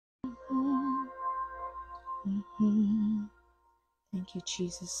Mhm. Thank you,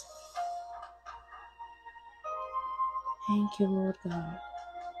 Jesus. Thank you, Lord God.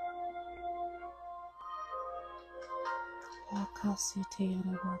 Akasete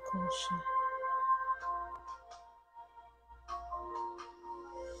yarabakosha.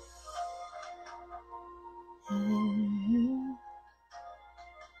 Mhm.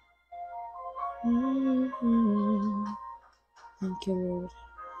 Mhm. Thank you, Lord.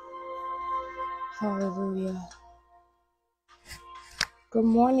 Hallelujah. Good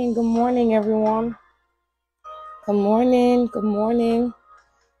morning, everyone. Good morning, good morning.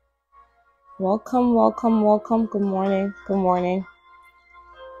 Welcome, welcome, welcome. Good morning, good morning.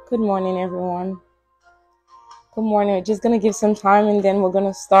 Good morning, everyone. Good morning. We're just going to give some time and then we're going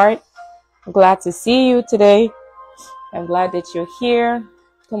to start. I'm glad to see you today. I'm glad that you're here.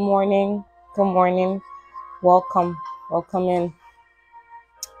 Good morning, good morning. Welcome, welcome in.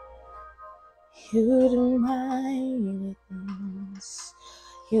 You do mighty things.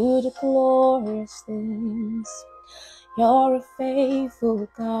 You do glorious things. You're a faithful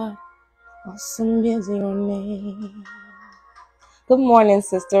God. Awesome is your name. Good morning,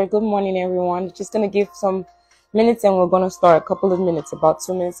 sister. Good morning, everyone. Just going to give some minutes and we're going to start. A couple of minutes, about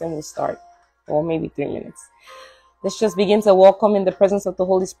 2 minutes, and we'll start. Or maybe 3 minutes. Let's just begin to welcome in the presence of the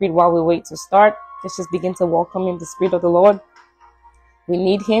Holy Spirit while we wait to start. Let's just begin to welcome in the Spirit of the Lord. We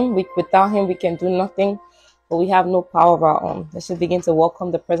need Him. Without Him, we can do nothing, but we have no power of our own. Let's just begin to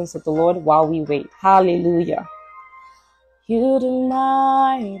welcome the presence of the Lord while we wait. Hallelujah. You do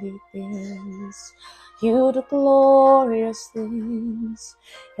mighty things. You do glorious things.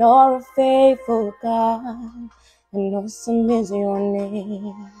 You're a faithful God, and awesome is your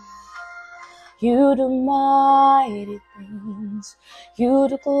name. You do mighty things. You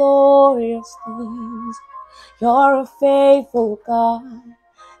do glorious things. You're a faithful God,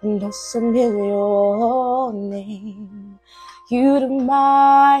 and awesome is your name. You do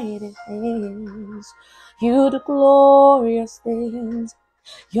mighty things. You do glorious things.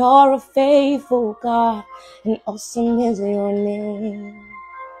 You're a faithful God, and awesome is your name.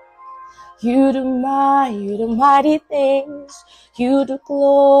 You do mighty things. You do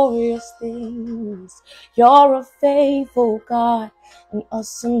glorious things. You're a faithful God, and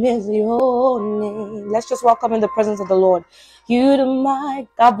awesome is your name. Let's just welcome in the presence of the Lord. You do mighty.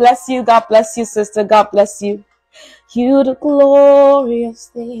 God bless you. God bless you, sister. God bless you. You do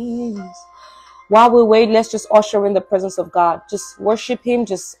glorious things. While we wait, let's just usher in the presence of God. Just worship Him.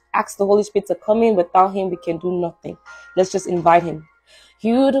 Just ask the Holy Spirit to come in. Without Him, we can do nothing. Let's just invite Him.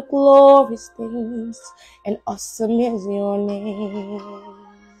 You do glorious things, and awesome is your name.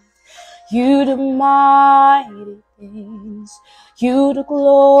 You do mighty things. You do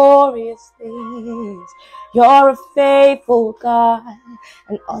glorious things. You're a faithful God,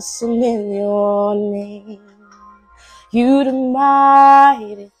 and awesome is your name. You do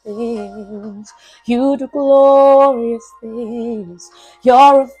mighty things. You do glorious things.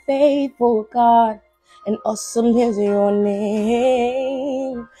 You're a faithful God, and awesome is your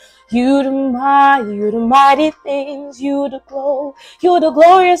name. You do mighty things. You do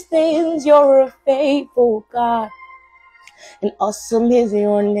glorious things. You're a faithful God, and awesome is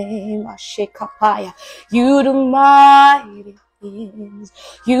your name. Ashekapaya. You do mighty things.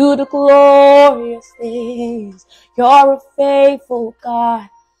 You do glorious things. You're a faithful God,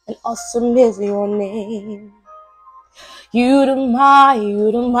 and awesome is your name. You do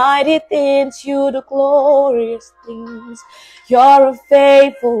mighty things. You do glorious things. You're a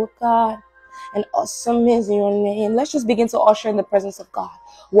faithful God, and awesome is your name. Let's just begin to usher in the presence of God.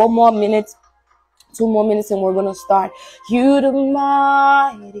 1 more minute, 2 more minutes, and we're going to start. You do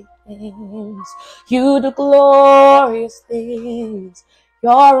mighty things. You do glorious things.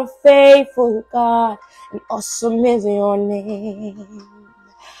 You're a faithful God, and awesome is your name.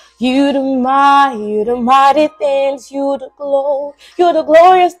 You do mighty things. You do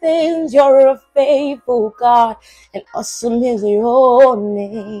glorious things. You're a faithful God, and awesome is your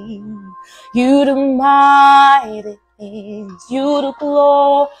name. You do mighty things. You do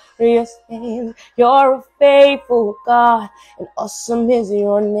glorious things. You're a faithful God, and awesome is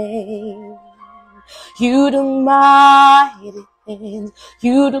your name. You do mighty things.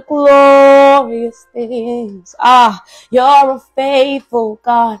 You do glorious things. You're a faithful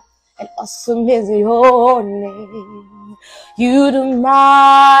God, and awesome is your name. You do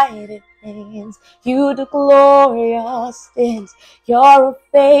mighty things. You do glorious things. You're a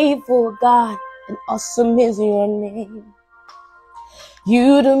faithful God, and awesome is your name.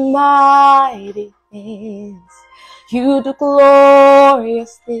 You do mighty things. You do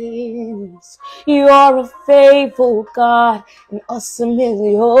glorious things. You are a faithful God, and awesome is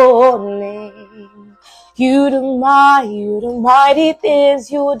your name. You do mighty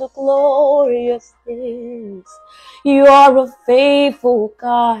things, you do glorious things. You are a faithful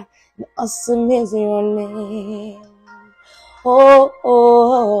God, and awesome is your name. Oh,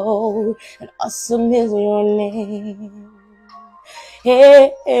 oh, and awesome is your name.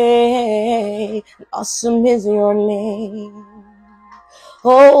 Hey, hey, and awesome is your name.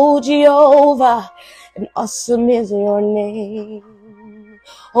 Oh, Jehovah, and awesome is your name.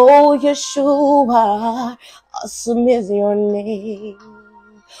 Oh, Yeshua, awesome is your name.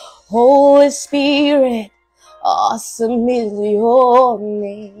 Holy Spirit, awesome is your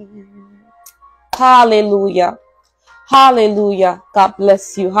name. Hallelujah. Hallelujah. God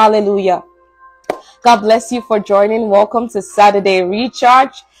bless you. Hallelujah. God bless you for joining. Welcome to Saturday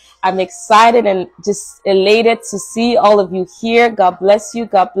Recharge. I'm excited and just elated to see all of you here. God bless you.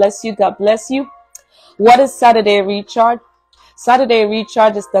 God bless you. God bless you. What is Saturday Recharge? Saturday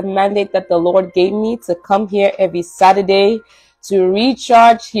Recharge is the mandate that the Lord gave me to come here every Saturday to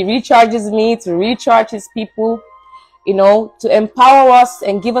recharge. He recharges me to recharge his people, you know, to empower us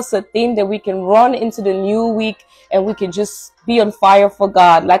and give us a theme that we can run into the new week and we can just be on fire for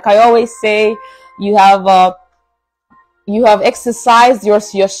God. Like I always say, you have exercised your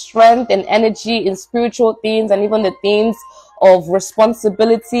strength and energy in spiritual things and even the things of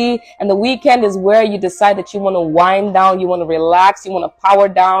responsibility, and the weekend is where you decide that you want to wind down, you want to relax, you want to power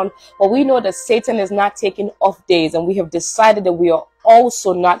down. But we know that Satan is not taking off days, and we have decided that we are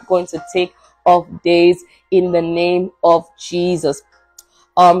also not going to take off days in the name of Jesus.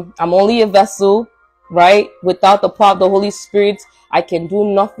 I'm only a vessel, right? Without the power of the Holy Spirit, I can do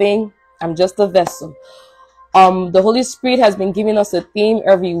nothing. I'm just a vessel. The Holy Spirit has been giving us a theme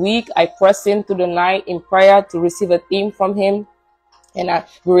every week. I press in through the night in prayer to receive a theme from him. And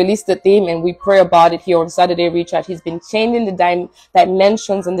we release the theme and we pray about it here on Saturday Recharge. He's been changing the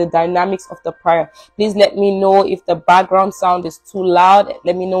dimensions and the dynamics of the prayer. Please let me know if the background sound is too loud.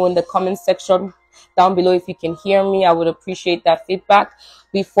 Let me know in the comment section down below if you can hear me. I would appreciate that feedback.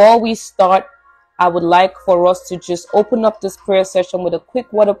 Before we start, I would like for us to just open up this prayer session with a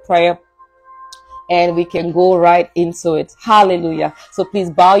quick word of prayer, and we can go right into it. Hallelujah. So please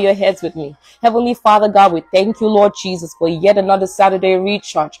bow your heads with me. Heavenly Father God, we thank you, Lord Jesus, for yet another Saturday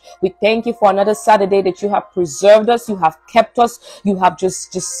Recharge. We thank you for another Saturday that you have preserved us, you have kept us, you have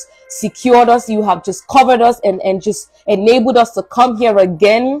just secured us, you have just covered us and just enabled us to come here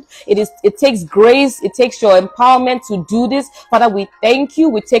again. It takes grace, it takes your empowerment to do this. Father, we thank you.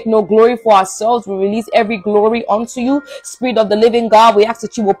 We take no glory for ourselves. We release every glory unto you. Spirit of the living God, we ask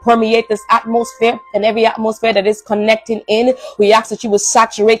that you will permeate this atmosphere and every atmosphere that is connecting in. We ask that you will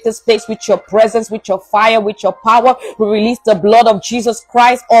saturate this place with your presence, with your fire, with your power. We release the blood of Jesus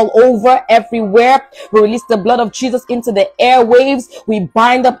Christ all over, everywhere. We release the blood of Jesus into the airwaves. We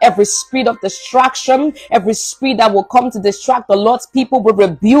bind up every spirit of distraction, every spirit that will come to distract the Lord's people. We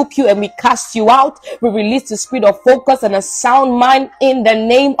rebuke you and we cast you out. We release the spirit of focus and a sound mind in the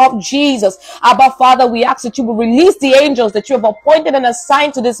name of Jesus. Abba Father, we ask that you will release the angels that you have appointed and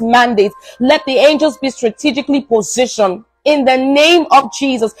assigned to this mandate. Let the angels be strategically positioned in the name of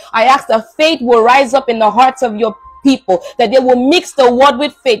Jesus. I ask that faith will rise up in the hearts of your people, that they will mix the word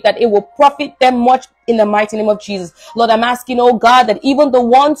with faith, that it will profit them much in the mighty name of Jesus. Lord, I'm asking, oh God, that even the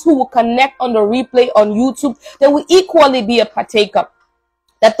ones who will connect on the replay on YouTube, they will equally be a partaker.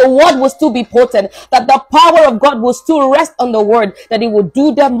 That the word will still be potent, that the power of God will still rest on the word, that it will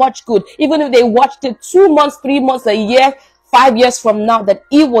do them much good. Even if they watched it 2 months, 3 months, a year, 5 years from now, that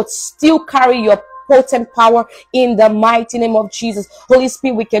it would still carry your potent power in the mighty name of Jesus. Holy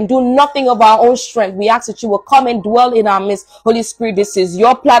Spirit, we can do nothing of our own strength. We ask that you will come and dwell in our midst. Holy Spirit, this is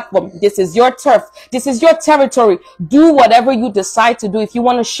your platform. This is your turf. This is your territory. Do whatever you decide to do. If you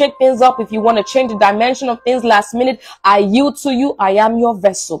want to shake things up, if you want to change the dimension of things last minute, I yield to you. I am your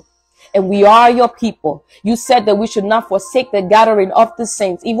vessel, and we are your people. You said that we should not forsake the gathering of the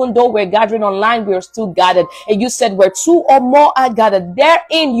saints. Even though we're gathering online, we are still gathered. And you said where 2 or more are gathered,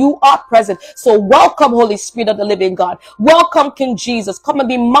 therein you are present. So welcome, Holy Spirit of the living God. Welcome, King Jesus. Come and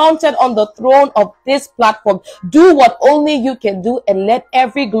be mounted on the throne of this platform. Do what only you can do, and let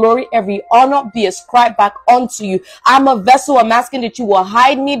every glory, every honor be ascribed back unto you. I'm a vessel. I'm asking that you will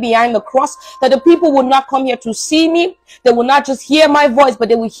hide me behind the cross, that the people will not come here to see me. They will not just hear my voice, but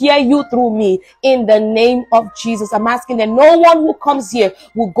they will hear you through me in the name of Jesus. I'm asking that no one who comes here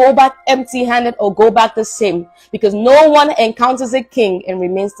will go back empty-handed or go back the same, because no one encounters a king and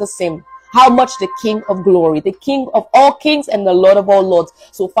remains the same. How much the King of glory, the King of all kings and the Lord of all lords.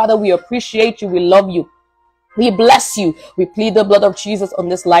 So Father, we appreciate you. We love you. We bless you. We plead the blood of Jesus on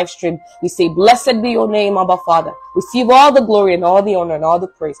this live stream. We say, blessed be your name, Abba Father. Receive all the glory and all the honor and all the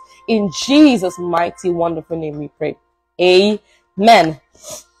praise. In Jesus' mighty, wonderful name we pray. Amen.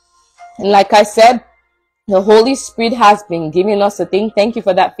 And like I said, the Holy Spirit has been giving us a theme. Thank you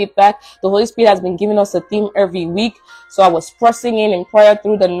for that feedback. The Holy Spirit has been giving us a theme every week. So I was pressing in prayer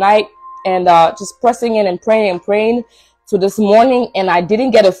through the night and just pressing in and praying to this morning, and I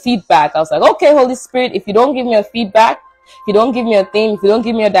didn't get a feedback. I was like, okay, Holy Spirit, if you don't give me a feedback, if you don't give me a theme, if you don't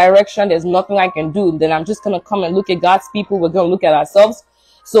give me a direction, there's nothing I can do. Then I'm just going to come and look at God's people. We're going to look at ourselves.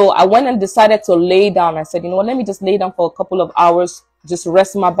 So I went and decided to lay down. I said, you know what, let me just lay down for a couple of hours, just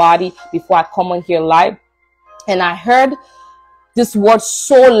rest my body before I come on here live. And I heard this word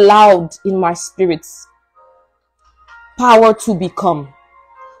so loud in my spirit: power to become.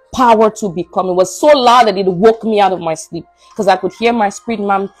 Power to become. It was so loud that it woke me out of my sleep, because I could hear my spirit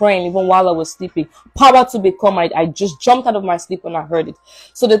man praying even while I was sleeping. Power to become. I just jumped out of my sleep when I heard it.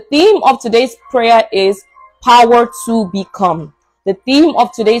 So the theme of today's prayer is power to become. The theme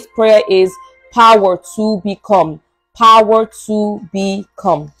of today's prayer is power to become. Power to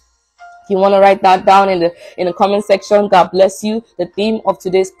become. If you want to write that down in the comment section, God bless you. The theme of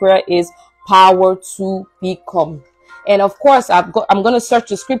today's prayer is power to become. And of course, I'm going to search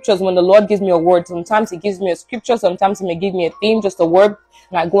the scriptures when the Lord gives me a word. Sometimes he gives me a scripture. Sometimes he may give me a theme, just a word.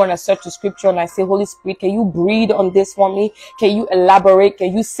 And I go and I search the scripture and I say, Holy Spirit, can you breathe on this for me? Can you elaborate?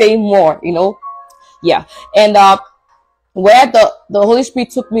 Can you say more? You know? Yeah. And where the Holy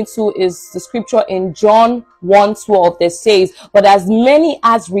Spirit took me to is the scripture in John 1:12 that says, but as many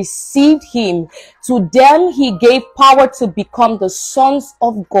as received him, to them he gave power to become the sons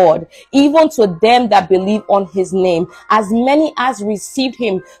of God, even to them that believe on his name. As many as received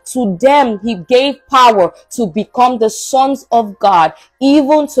him, to them he gave power to become the sons of God,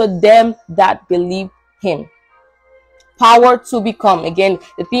 even to them that believe him. Power to become. Again,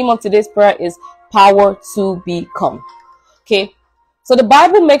 the theme of today's prayer is power to become. Okay, so the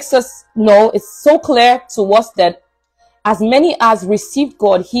Bible makes us know, it's so clear to us that as many as received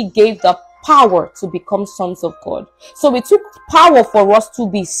God, he gave the power to become sons of God. So it took power for us to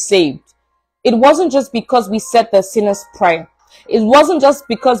be saved. It wasn't just because we said the sinner's prayer. It wasn't just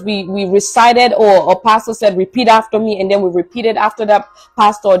because we recited, or a pastor said, repeat after me, and then we repeated after that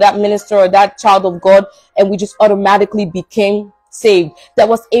pastor or that minister or that child of God, and we just automatically became saved. There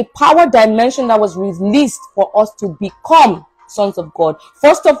was a power dimension that was released for us to become sons of God.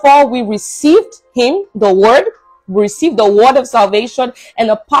 First of all, we received him, the word. We received the word of salvation, and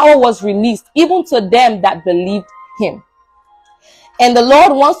the power was released even to them that believed him. And the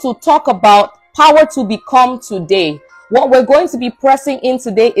Lord wants to talk about power to become today. What we're going to be pressing in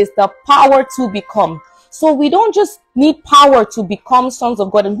today is the power to become. So we don't just need power to become sons of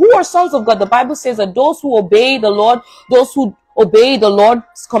God. And who are sons of God? The Bible says that those who obey the Lord, those who obey the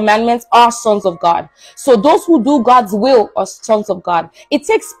Lord's commandments are sons of God. So those who do God's will are sons of God. It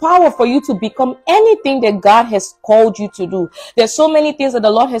takes power for you to become anything that God has called you to do. There's so many things that the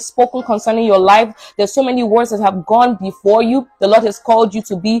Lord has spoken concerning your life. There's so many words that have gone before you. The Lord has called you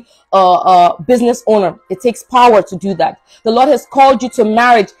to be a business owner. It takes power to do that. The Lord has called you to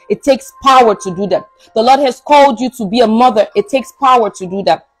marriage. It takes power to do that. The Lord has called you to be a mother. It takes power to do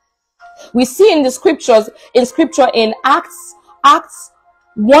that. We see in the scriptures, in Acts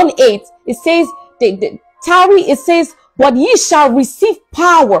 1:8, it says, it says, but ye shall receive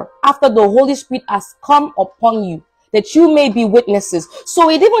power after the Holy Spirit has come upon you, that you may be witnesses. So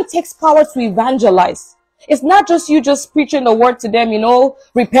it even takes power to evangelize. It's not just you just preaching the word to them, you know,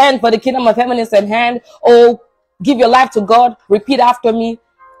 repent for the kingdom of heaven is at hand. Oh, give your life to God. Repeat after me.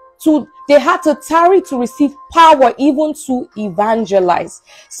 They had to tarry to receive power even to evangelize.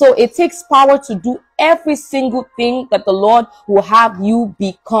 So it takes power to do every single thing that the Lord will have you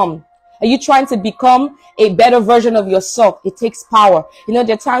become. Are you trying to become a better version of yourself? It takes power. You know,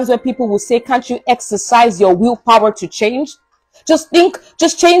 there are times where people will say, can't you exercise your willpower to change? Just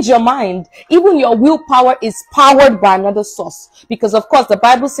change your mind. Even your willpower is powered by another source. Because of course, the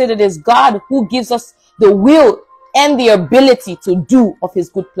Bible said it is God who gives us the will and the ability to do of his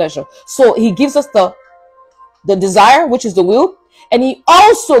good pleasure. So he gives us the desire, which is the will, and he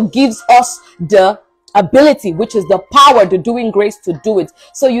also gives us the ability, which is the power, the doing grace to do it.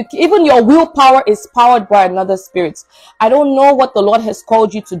 So even your willpower is powered by another spirit. I don't know what the Lord has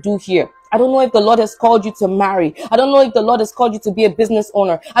called you to do here. I don't know if the Lord has called you to marry. I don't know if the Lord has called you to be a business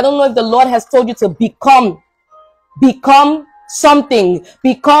owner. I don't know if the Lord has told you to become something,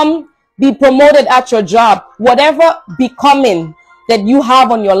 be promoted at your job. Whatever becoming that you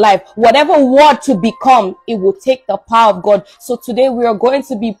have on your life, whatever word to become, it will take the power of God. So today we are going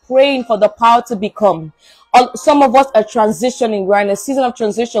to be praying for the power to become. Some of us are transitioning. We're in a season of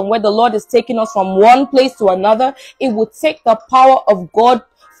transition where the Lord is taking us from one place to another. It will take the power of God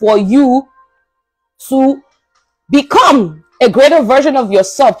for you to become a greater version of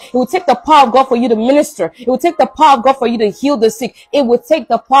yourself. It will take the power of God for you to minister. It will take the power of God for you to heal the sick. It will take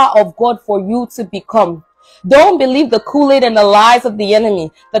the power of God for you to become. Don't believe the Kool-Aid and the lies of the enemy.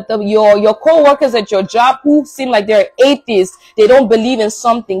 That your co-workers at your job who seem like they're atheists, they don't believe in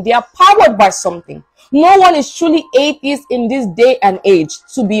something. They are powered by something. No one is truly atheist in this day and age,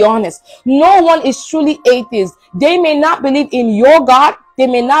 to be honest. No one is truly atheist. They may not believe in your God. They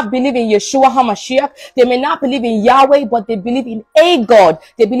may not believe in Yeshua HaMashiach. They may not believe in Yahweh, but they believe in a God.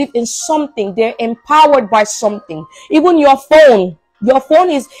 They believe in something. They're empowered by something. Even your phone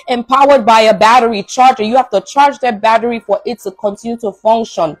is empowered by a battery charger. You have to charge that battery for it to continue to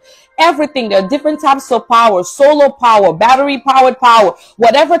function. Everything, there are different types of power, solar power, battery powered power,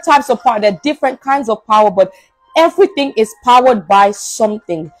 whatever types of power, there are different kinds of power, but everything is powered by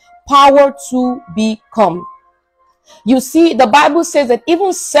something. Power to become. You see, the Bible says that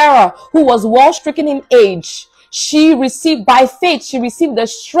even Sarah, who was well stricken in age, she received, by faith, she received the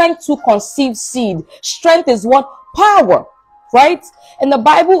strength to conceive seed. Strength is what? Power, right? And the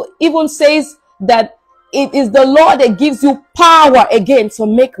Bible even says that it is the Lord that gives you power again to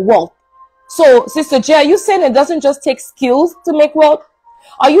make wealth. So, Sister Jay, are you saying it doesn't just take skills to make wealth?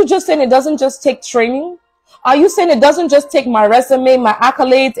 Are you just saying it doesn't just take training? Are you saying it doesn't just take my resume, my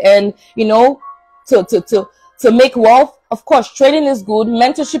accolades, and, you know, to make wealth? Of course, training is good,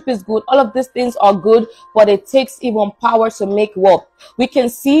 mentorship is good, all of these things are good, but it takes even power to make wealth. We can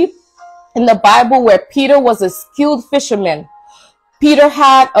see in the Bible where Peter was a skilled fisherman. Peter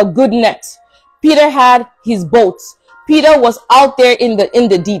had a good net. Peter had his boats. Peter was out there in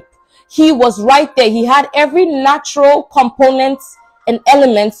the deep. He was right there. He had every natural component and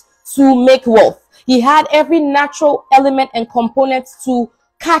element to make wealth. He had every natural element and component to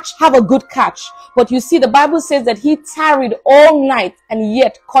have a good catch. But you see, the Bible says that he tarried all night and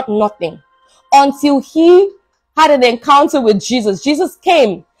yet caught nothing until he had an encounter with Jesus. Jesus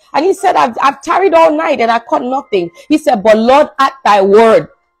came and he said, I've tarried all night and I caught nothing. He said, but Lord, at thy word,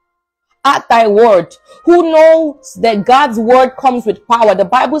 who knows that God's word comes with power? The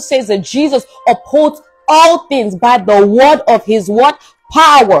Bible says that Jesus upholds all things by the word of his what?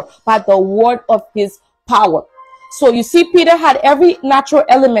 Power. By the word of his power. So you see, Peter had every natural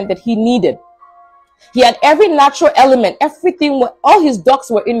element that he needed. He had every natural element, everything, all his ducks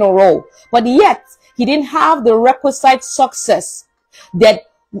were in a row. But yet, he didn't have the requisite success he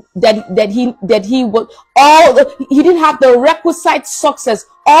didn't have the requisite success,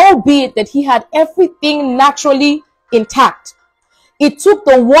 albeit that he had everything naturally intact. It took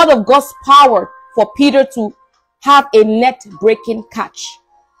the word of God's power for Peter to have a net breaking catch.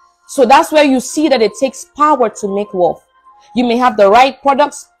 So that's where you see that it takes power to make wealth. You may have the right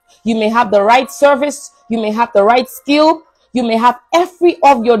products, you may have the right service, you may have the right skill, you may have every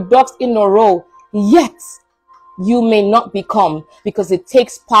of your ducks in a row, yet you may not become, because it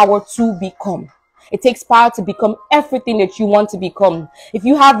takes power to become. It takes power to become everything that you want to become. If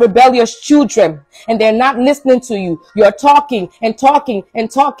you have rebellious children and they're not listening to you, you're talking and talking and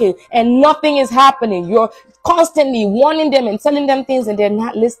talking and nothing is happening. You're constantly warning them and telling them things and they're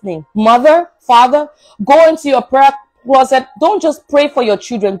not listening. Mother, father, go into your prayer closet. Don't just pray for your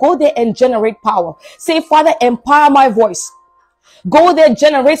children. Go there and generate power. Say, Father, empower my voice. Go there,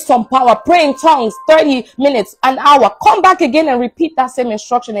 generate some power. Pray in tongues, 30 minutes, an hour. Come back again and repeat that same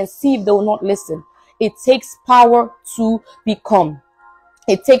instruction and see if they will not listen. It takes power to become.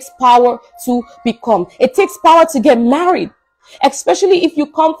 It takes power to become. It takes power to get married, especially if you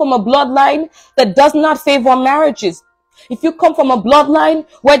come from a bloodline that does not favor marriages. If you come from a bloodline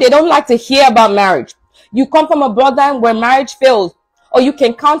where they don't like to hear about marriage, you come from a bloodline where marriage fails, or you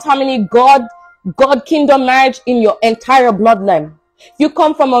can count how many God kingdom marriage in your entire bloodline. If you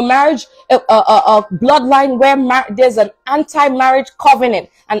come from a marriage, a bloodline where there's an anti-marriage covenant,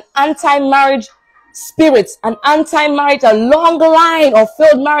 an anti-marriage spirits, an anti-marriage, a long line of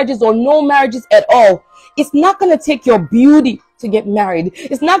failed marriages or no marriages at all. It's not going to take your beauty to get married.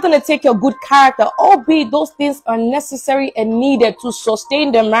 It's not going to take your good character, albeit those things are necessary and needed to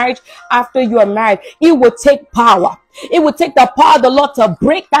sustain the marriage after you are married. It will take power. It will take the power of the Lord to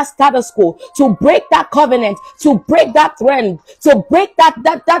break that status quo, to break that covenant, to break that trend, to break that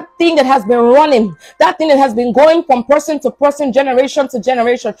thing that has been running, that thing that has been going from person to person, generation to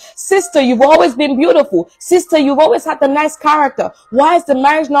generation. Sister, you've always been beautiful. Sister, you've always had the nice character. Why is the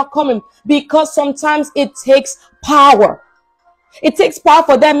marriage not coming? Because sometimes it takes power. It takes power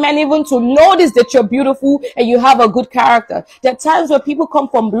for them men even to notice that you're beautiful and you have a good character. There are times where people come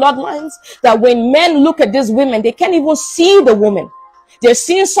from bloodlines that when men look at these women, they can't even see the woman. They're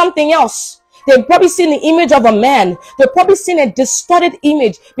seeing something else. They've probably seen the image of a man. They've probably seen a distorted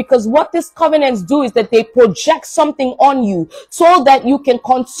image, because what these covenants do is that they project something on you so that you can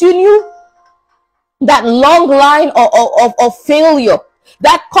continue that long line of failure.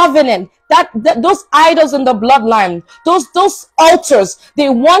 That covenant, those idols in the bloodline, those altars, they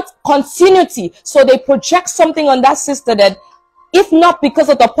want continuity. So they project something on that sister that, if not because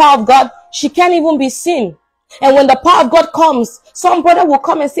of the power of God, she can't even be seen. And when the power of God comes, some brother will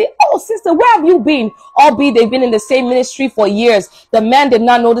come and say, oh, sister, where have you been? Albeit they've been in the same ministry for years. The man did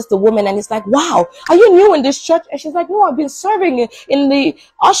not notice the woman, and it's like, wow, are you new in this church? And she's like, no, I've been serving in the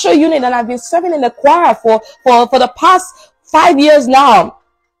usher unit, and I've been serving in the choir for the past 5 years now.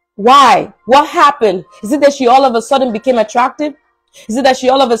 Why? What happened? Is it that she all of a sudden became attractive? Is it that she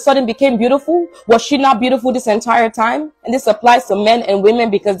all of a sudden became beautiful? Was she not beautiful this entire time? And this applies to men and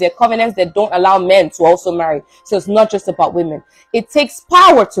women, because there are covenants that don't allow men to also marry. So it's not just about women. It takes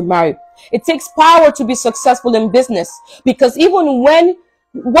power to marry. It takes power to be successful in business. Because even when,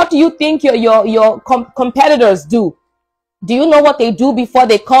 what do you think your competitors do? Do you know what they do before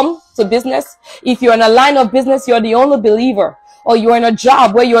they come to business? If you're in a line of business, you're the only believer, or you're in a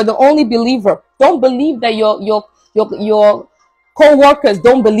job where you're the only believer, don't believe that your co-workers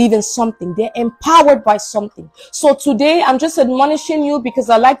don't believe in something. They're empowered by something. So today, I'm just admonishing you, because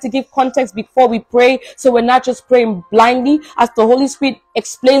I like to give context before we pray, so we're not just praying blindly. As the Holy Spirit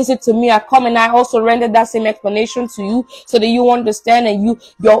explains it to me, I come and I also render that same explanation to you, so that you understand and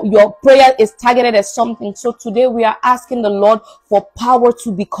your prayer is targeted at something. So today, we are asking the Lord for power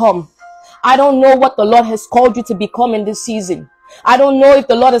to become. I don't know what the Lord has called you to become in this season. I don't know if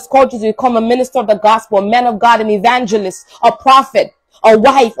the Lord has called you to become a minister of the gospel, a man of God, an evangelist, a prophet, a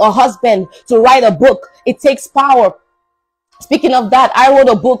wife, a husband, to write a book. It takes power. Speaking of that, I wrote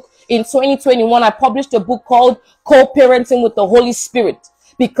a book in 2021. I published a book called Co-Parenting with the Holy Spirit,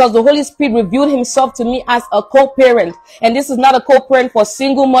 because the Holy Spirit revealed himself to me as a co-parent. And this is not a co-parent for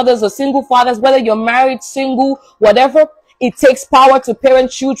single mothers or single fathers, whether you're married, single, whatever. It takes power to parent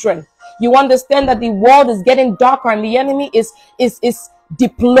children. You understand that the world is getting darker, and the enemy is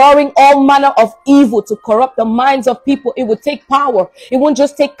deploring all manner of evil to corrupt the minds of people. It will take power. It won't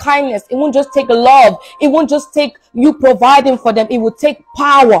just take kindness. It won't just take love. It won't just take you providing for them. It will take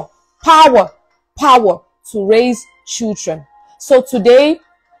power to raise children. So today,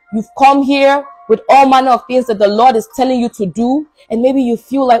 you've come here with all manner of things that the Lord is telling you to do. And maybe you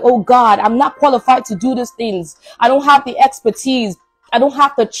feel like, oh God, I'm not qualified to do these things. I don't have the expertise. I don't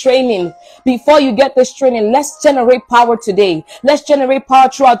have the training. Before you get this training, let's generate power today. Let's generate power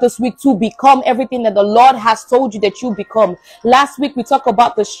throughout this week to become everything that the Lord has told you that you become. Last week, we talked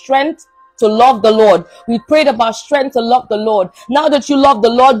about the strength to love the Lord. We prayed about strength to love the Lord. Now that you love the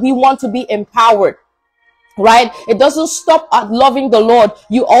Lord, we want to be empowered, right? It doesn't stop at loving the Lord.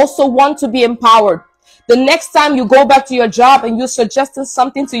 You also want to be empowered. The next time you go back to your job and you're suggesting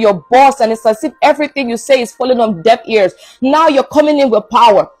something to your boss, and it's as if everything you say is falling on deaf ears, now you're coming in with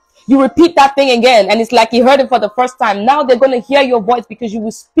power. You repeat that thing again, and it's like you heard it for the first time. Now they're going to hear your voice, because you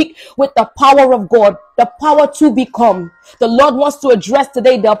will speak with the power of God, the power to become. The Lord wants to address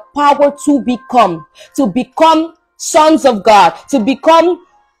today the power to become sons of God, to become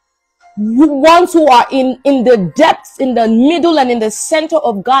ones who are in the depths, in the middle, and in the center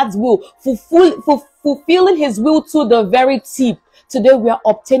of God's will, fulfilling his will to the very tip. Today we are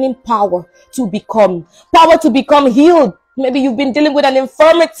obtaining power to become healed. Maybe you've been dealing with an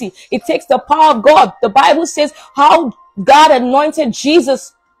infirmity. It takes the power of God. The Bible says how God anointed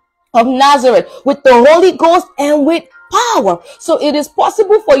Jesus of Nazareth with the Holy Ghost and with power. So it is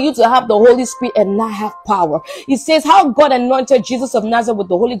possible for you to have the Holy Spirit and not have power. It says how God anointed Jesus of Nazareth with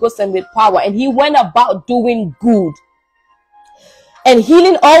the Holy Ghost and with power, and he went about doing good and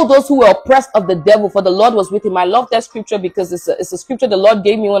healing all those who were oppressed of the devil, for the Lord was with him. I love that scripture, because it's a scripture the Lord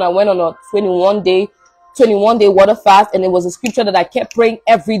gave me when I went on a 21 day water fast, and it was a scripture that I kept praying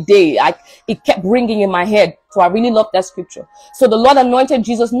every day. It kept ringing in my head. So I really love that scripture. So the Lord anointed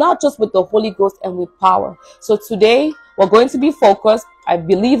Jesus not just with the Holy Ghost and with power. So today we're going to be focused. I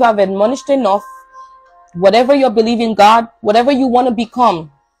believe I've admonished enough. Whatever you're believing God, whatever you want to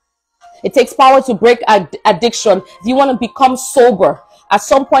become, it takes power to break addiction. If you want to become sober, at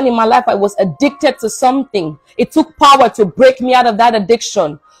some point in my life, I was addicted to something. It took power to break me out of that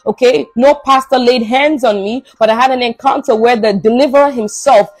addiction. Okay, no pastor laid hands on me, but I had an encounter where the deliverer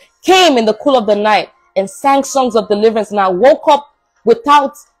himself came in the cool of the night and sang songs of deliverance. And I woke up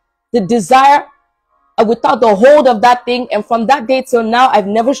without the desire without the hold of that thing. And from that day till now, I've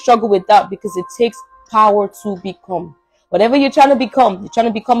never struggled with that, because it takes power to become. Whatever you're trying to become, you're trying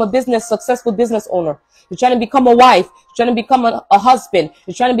to become a successful business owner. You're trying to become a wife. You're trying to become a husband.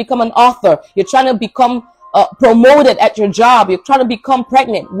 You're trying to become an author. You're trying to become promoted at your job. You're trying to become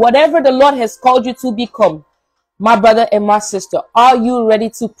pregnant. Whatever the Lord has called you to become, my brother and my sister, are you ready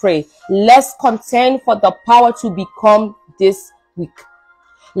to pray? Let's contend for the power to become this week.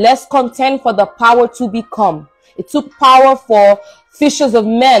 Let's contend for the power to become. It took power for fishers of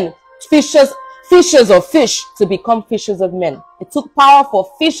men, fishers of fish to become fishers of men. It took power for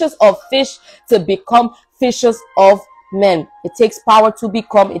fishers of fish to become fishers of men. It takes power to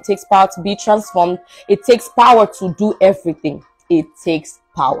become. It takes power to be transformed. It takes power to do everything. It takes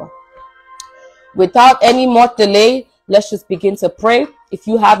power. Without any more delay, let's just begin to pray. If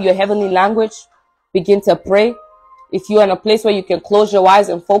you have your heavenly language, begin to pray. If you're in a place where you can close your eyes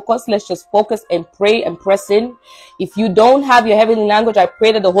and focus, let's just focus and pray and press in. If you don't have your heavenly language, I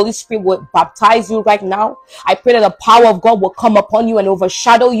pray that the Holy Spirit will baptize you right now. I pray that the power of God will come upon you and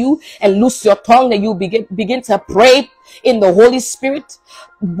overshadow you and loose your tongue, that you begin to pray in the Holy Spirit.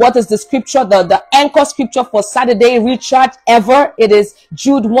 What is the scripture? The anchor scripture for Saturday recharge ever. It is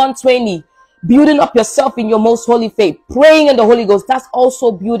Jude 1:20. Building up yourself in your most holy faith, praying in the Holy Ghost. That's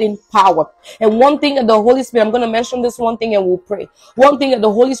also building power. And one thing that the Holy Spirit, I'm going to mention this one thing and we'll pray. One thing that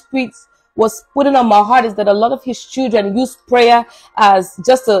the Holy Spirit was putting on my heart is that a lot of his children use prayer as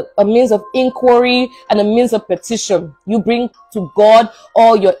just a means of inquiry and a means of petition. You bring to God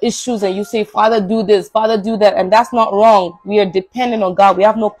all your issues and you say, Father, do this, Father, do that. And that's not wrong. We are dependent on God. We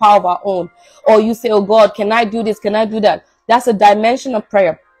have no power of our own. Or you say, oh God, can I do this? Can I do that? That's a dimension of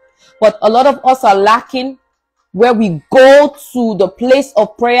prayer. But a lot of us are lacking where we go to the place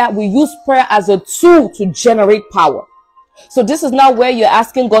of prayer. We use prayer as a tool to generate power. So this is not where you're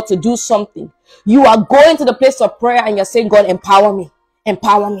asking God to do something. You are going to the place of prayer and you're saying, God, empower me.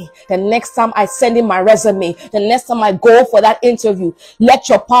 Empower me. The next time I send in my resume, the next time I go for that interview, let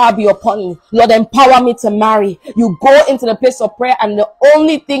your power be upon me. Lord, empower me to marry. You go into the place of prayer and the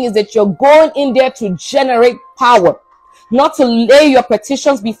only thing is that you're going in there to generate power. Not to lay your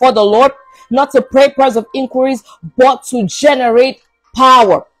petitions before the Lord, not to pray prayers of inquiries, but to generate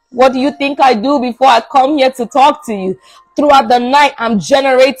power. What do you think I do before I come here to talk to you? Throughout the night, I'm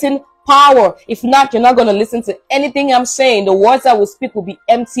generating power. If not, you're not going to listen to anything I'm saying. The words I will speak will be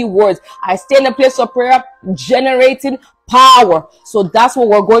empty words. I stay in a place of prayer, generating power. So that's what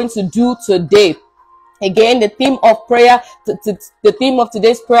we're going to do today. Again, the theme of prayer, the theme of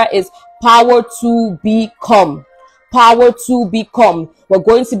today's prayer is power to become. Power to become. We're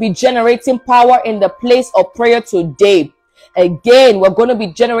going to be generating power in the place of prayer today. Again, we're going to be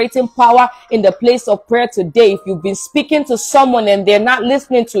generating power in the place of prayer today. If you've been speaking to someone and they're not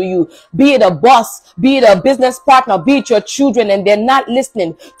listening to you, be it a boss, be it a business partner, be it your children, and they're not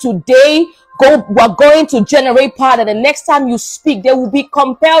listening, today, we're going to generate power that the next time you speak, they will be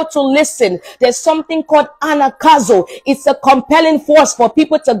compelled to listen. There's something called anakazo. It's a compelling force for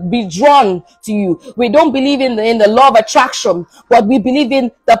people to be drawn to you. We don't believe in the law of attraction, but we believe in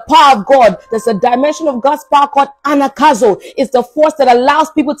the power of God. There's a dimension of God's power called anakazo. It's the force that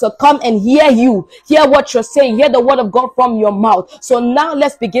allows people to come and hear you, hear what you're saying, hear the word of God from your mouth. So now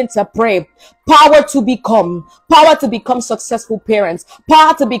let's begin to pray. Power to become successful parents,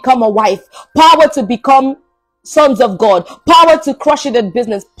 power to become a wife, power to become sons of God, power to crush it in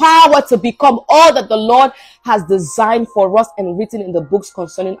business, power to become all that the Lord has designed for us and written in the books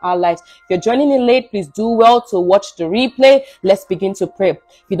concerning our lives. If you're joining in late, please do well to watch the replay. Let's begin to pray. If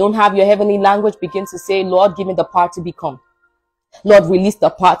you don't have your heavenly language, begin to say, Lord, give me the power to become. Lord, release the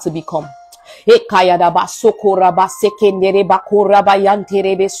power to become. Holy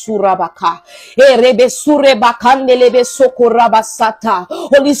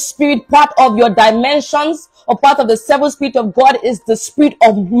Spirit, part of your dimensions or part of the seventh spirit of God is the spirit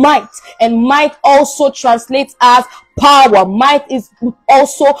of might, and might also translates as power. Might is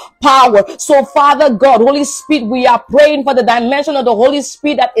also power. So Father God, Holy Spirit, we are praying for the dimension of the Holy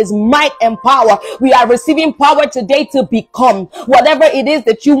Spirit that is might and power. We are receiving power today to become whatever it is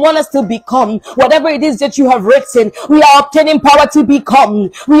that you want us to become, whatever it is that you have written. We are obtaining power to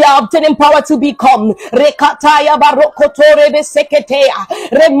become. We are obtaining power to become. Rekataya barokotore beseketea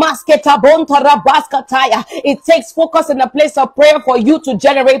remasketa bonta rabaskataya. It takes focus in a place of prayer for you to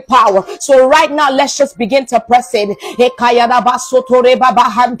generate power. So right now, let's just begin to press in. Ekayada basotore baba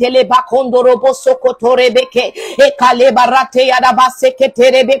hantele bakondo robo sokotore beke. Ekale barate yada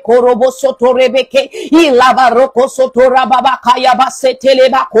baseketere beko robo sotore beke. Ilava roko sotora baba kaya basetele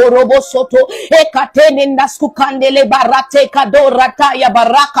bako robo soto. Ekatene naskukandele barate kadorata ya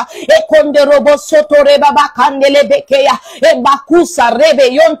baraka. Ekonde robo sotore baba kandele bekeya. Ebakusa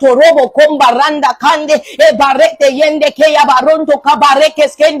rebe yonto robo kombaranda kande. Ebarete yende keya baronto kabareke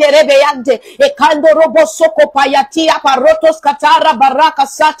skende rebe yante. Ekando robo soko payatia parotos katara baraka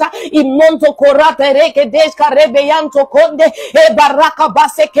sata imonto korate reke deska rebe yanto konde. E baraka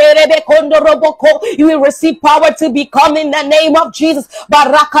base kerebe kondo roboko. You will receive power to become in the name of Jesus.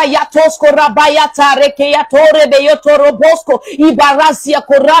 Baraka yatosko rabayata reke yatore beyoto robosko. Ibarasia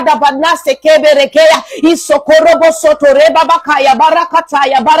korada banase keberekea. Isokorobo soto reba bakaya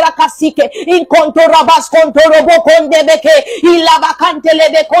barakataya barakasike. Inkonto rabas konto robo konde beke. Ilabakante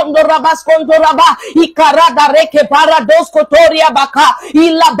lebe kondo rabas konto raba. Ikarada reke paradosko toria baka.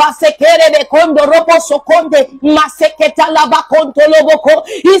 Ilabase kerebe kondo robo sokonde. Maseketa laba konto loboko.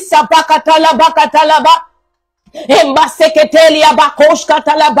 Isabakata labaka talaba. Embaseketelia bakoshka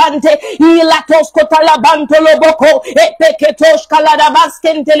talabante. Ilatosko talabanto loboko. Epeketoshka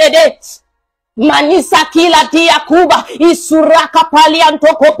ladabaskentelede. Manisa kila dia kuba isuraka palianto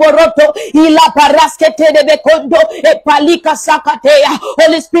koporoto ila paraskete de bekondo e palika sakatea.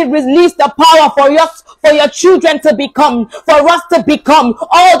 Holy Spirit, release the power for your children to become, for us to become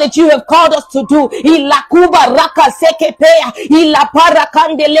all that you have called us to do. Ila kuba raka sekepea ila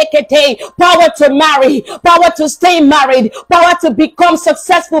parakande lekete. Power to marry, power to stay married, power to become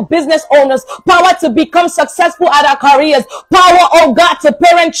successful business owners, power to become successful at our careers, power, oh God, to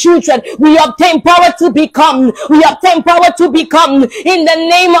parent children. We obtain power to become. We obtain power to become in the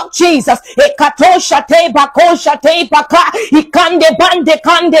name of Jesus. Ekatosha te bakosha te baka. Ikande bande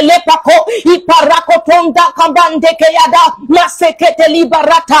kande lepako. Iparako tonda kambande keyada. Masekete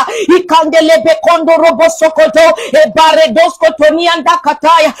liberata. Ikande lebe kondo robo sokoto. Ebare dosko tonianda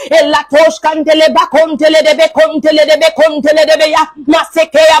kataya. Elatosh kandele bakontele debe kontele debe kontele debe ya.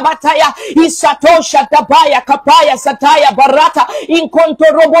 Masekeya bataya. Isatosha tabaya kapaya sataya barata. Inkonto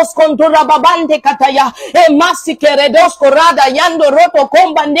robos kontora babanda kataya e masikere dosko rada yando roto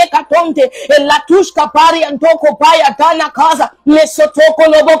komba ndeka tonte e latushka pari antoko paya tana kaza mesotoko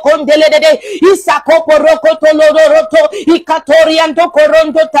lobo kondele dede isako roko toloro roto ikatori antoko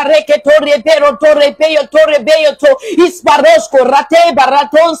rondo tareke torre pero torre peyo torre beyo to isparosko rate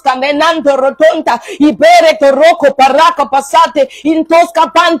baratonska nenanto rotonta ibere toroko paraka pasate intoska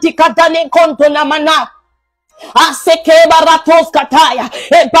panti katane konto namana. Aseke baratos kataya,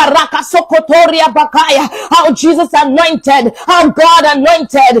 baraka sokotoria bakaya. How Jesus anointed, how God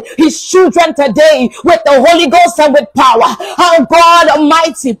anointed his children today with the Holy Ghost and with power. How God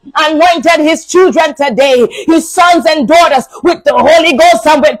Almighty anointed his children today, his sons and daughters, with the Holy Ghost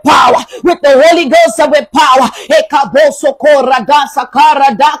and with power, with the Holy Ghost and with power. Ekaboso korada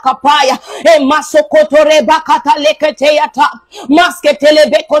sakara da kapaya, masokotore bakata leketeata, masketele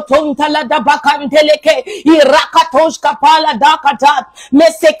bekotonta la da bakanteleke. Rakatosh kapala dakata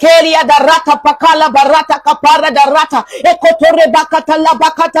mesekeria darata pakala barata kapara darata ekotore bakata la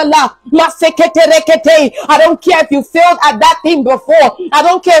bakata la masekete rekete. I don't care if you failed at that thing before. I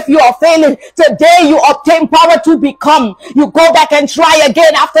don't care if you are failing. Today you obtain power to become. You go back and try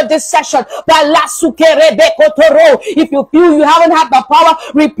again after this session. If you feel you haven't had the power,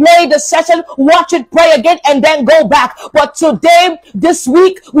 replay the session, watch it, pray again, and then go back. But today, this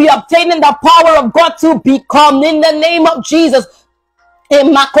week, we are obtaining the power of God to become. In the name of Jesus.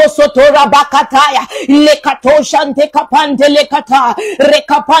 Emakosotora bakataya lekatoshante kapandele kata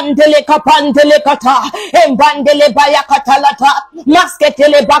rekapandele kapandele kata embandele bayakatalata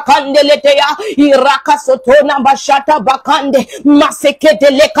masketele bakandele teya irakasotona bashata bakande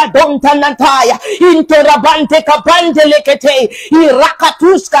maseketele kadonta nataya intorabante kapandele kete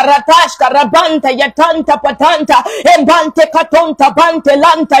irakatuska ratashka rabanta yatanta patanta embante katonta bante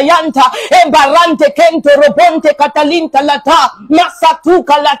lanta yanta embarante kento robonte katalinta lata masa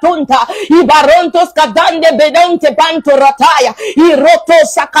tuka la tonta ibarontos kadande bedonte banto rataya iroto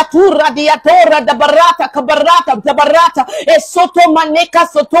sakatura diatora da barata e soto maneka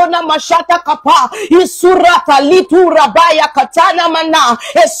sotona mashata kapa isurata litura baya katana mana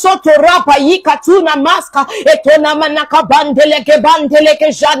e soto rapa yikatuna maska etona manaka bandele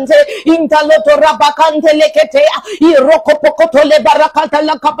ke jante intaloto rabakante leketea iroko pokoto le barakata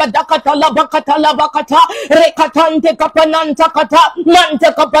la kapadakata la bakata rekatante kapananta kata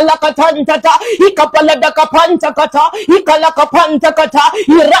manta kapala katantata, ikapala da kapanta kata, ikala kapanta kata,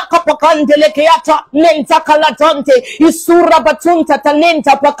 iraka pakante lekeata, nenta kalatante, isura batunta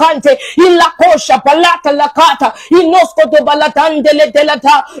talenta pakante, illa kosha palata lakata, inosko to balatande le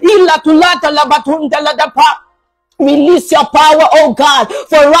delata, illa tulata la batunda la dapa. Release your power, oh God,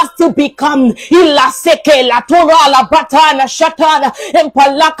 for us to become illa seke la tora la batana shatana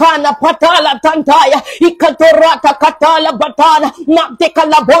empalakana patala tantaya ikatorata katala batana nateka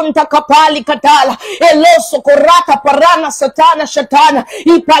la bonta kapali katala eloso korata parana satana shatana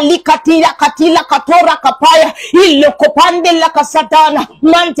ipalikatila katila katora kapaya illo kopande la kasatana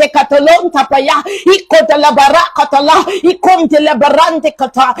mante katalonta paya ikota la baraka tala ikonte la barante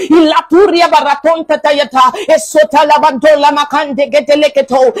kata ilaturia baratonta tayata esota Talabantola makande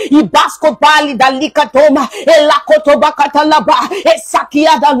geteleketo ibasco pali dalikatoma elakoto bakatalaba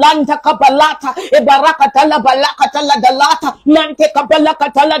esakia dalanta kabalata ebarakatala balakatala dalata nante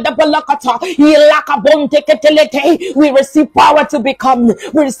kabalakatala dabalakata ilakabonte ketelete. We receive power to become.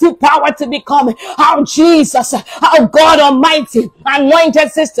 We receive power to become our Jesus, our God Almighty.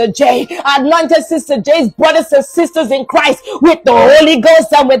 Anointed Sister J, anointed Sister J's brothers and sisters in Christ with the Holy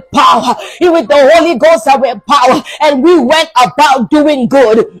Ghost and with power. With the Holy Ghost and with power. And we went about doing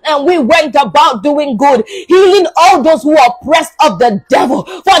good. And we went about doing good, healing all those who are oppressed of the devil.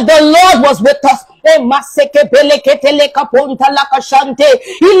 For the Lord was with us. Maseke beleketele kaponta lakashante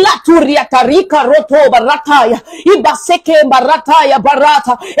ilaturia tarika roto barataya ibaseke barataya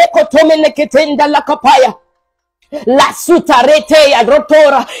barata ekotomene ketenda lakapaya. La sutarete ya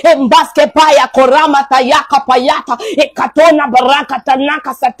rotora embaske paya korama tayaka payata ekatona baraka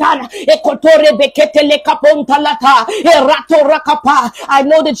tanaka satana ekotore bekete le kaponta lata erato rakapa. I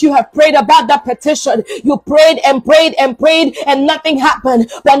know that you have prayed about that petition. You prayed and prayed and prayed and nothing happened,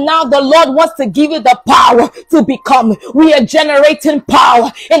 but now the Lord wants to give you the power to become. We are generating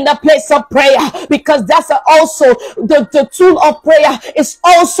power in the place of prayer, because that's also the tool of prayer is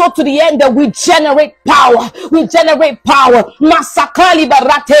also to the end that we generate power. We generate power. Masakali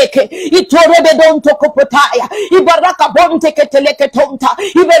barateke itorebe don tokopotaya ibaraka bonte keteleke tonta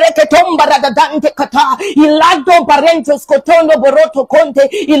ibereke tomba radadante kata ilado parentos kotono boroto konte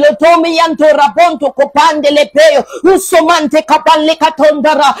ilotomi yanto rabonto kopande lepeo usomante kapale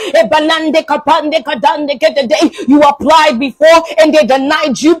katondara ebanande kapande kadande day. You applied before and they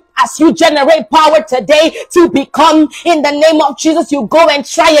denied you. As you generate power today to become, in the name of Jesus, you go and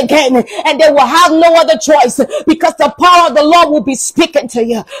try again, and they will have no other choice, because the power of the Lord will be speaking to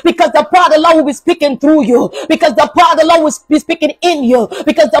you, because the power of the Lord will be speaking through you, because the power of the Lord will be speaking in you,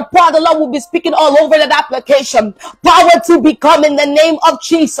 because the power of the Lord will be speaking all over that application. Power to become in the name of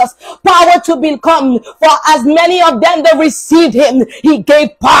Jesus. Power to become. For as many of them that received him, he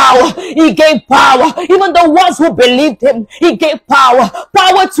gave power. He gave power. Even the ones who believed him, he gave power.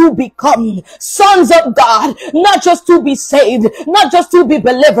 Power to become sons of God, not just to be saved, not just to be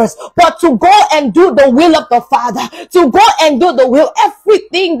believers, but to go and do the will of the Father, to go and do the will,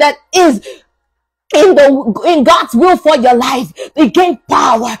 everything that is in God's will for your life. They gave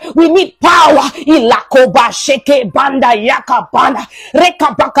power. We need power. Ilakoba sheke banda yaka banda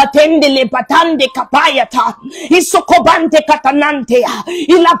reka bakatende le patande kapayata isokobante katanante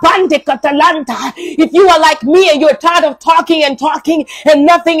ilabante katalanta. If you are like me and you're tired of talking and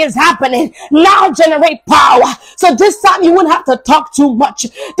nothing is happening, now generate power. So this time you wouldn't have to talk too much.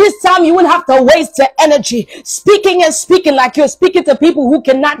 This time you wouldn't have to waste your energy speaking like you're speaking to people who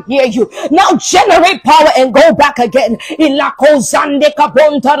cannot hear you. Now generate power and go back again. Ilakozande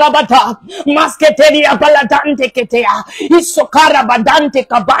kabonta rabata masketeria baladante ketea isokara badante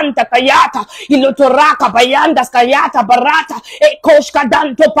kabanta kayata ilotoraka bayanda skayata barata ekoshka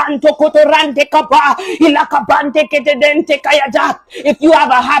danto panto kotorante kapa ilakabante ketedente kayata. If you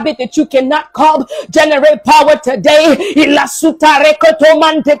have a habit that you cannot calm, generate power today. Ilasutare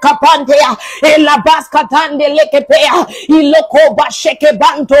kotomante kapantea ilabaskatande lekepea ilokoba sheke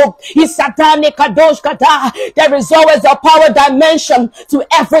banto isatane there is always a power dimension to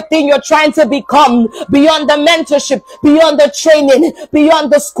everything you're trying to become, beyond the mentorship, beyond the training,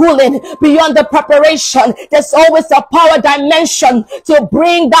 beyond the schooling, beyond the preparation. There's always a power dimension to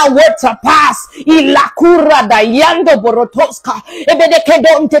bring that word to pass. The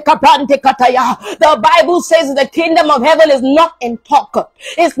Bible says the kingdom of heaven is not in talk,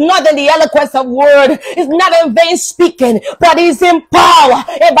 it's not in the eloquence of word, it's not in vain speaking, but it's in power.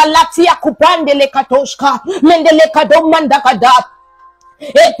 Katoshka, Mendeleka Domanda Kadab.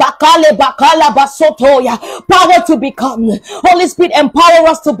 Epakale bakala basotoya. Power to become. Holy Spirit, empower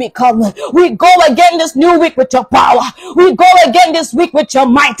us to become. We go again this new week with your power. We go again this week with your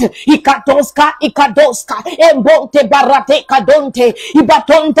might. Ikadoska, embonte barate kadonte,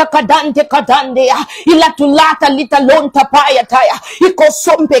 ibatonta kadante kadandea, ilatulata litalonta payataya,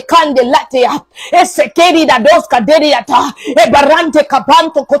 ikosompe kande latea, esekeri da doska deriata, ebarante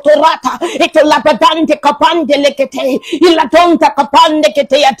kapanto kotorata, etolabadante kapande lekete, ilatonta kapande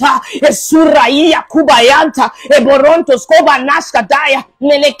keteata, esuraia kubayanta, eboronto skoba nashka daya,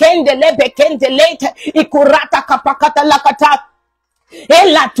 nelekende lebekende lete, ikurata kapakata lakata.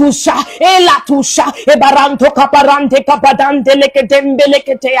 Elatusha, ebaranto caparante capadante leketembe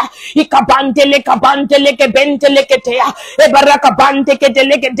leketea, ikabante lekebente leketea, ebarakabante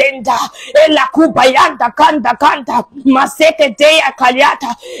kedelegedenta, elakubayanta kanta, maseketea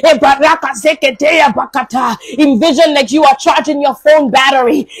kaliata, ebaraka seketea bakata. Envision like you are charging your phone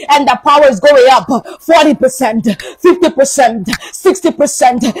battery and the power is going up 40%, 50%,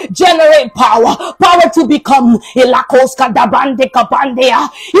 60%. Generate power to become elakos kadabante kapante.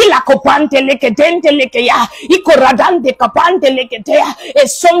 Ila kopante leketente lekeya, ikoradante kapante leketea,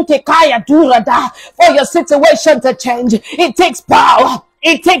 esonte kaya durada. For your situation to change, it takes power.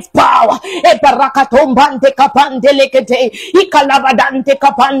 It takes power. E parakatombante kapante lekete, ikalabadante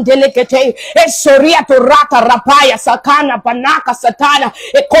kapante lekete, e soriato rata rapaya sakana panaka satana,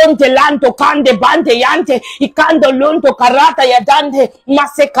 e conte lanto kande bante yante, ikando lunto karata yadante,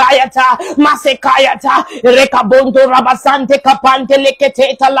 masekayata, rekabonto rabasante kapante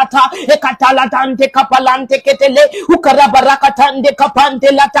lekete talata, e katalatante kapalante ketele, ukarabarakatande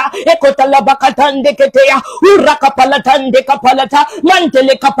kapante lata, e kotalabakatande ketea, urakapalatande kapalata,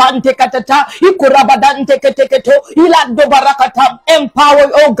 mantele kapante katata, ikurabadante keteketo, ilado barakata.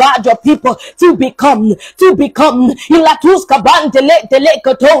 Empower, oh God, your people to become, ilatus kabante le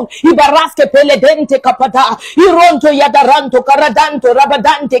kato, ibaraske peledente kapata, ironto yadaranto karadanto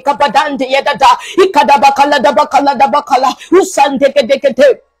rabadante kapadante yadada, ikadabakala dabakala, usante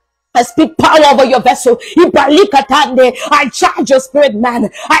kedekete. I speak power over your vessel. I charge your spirit,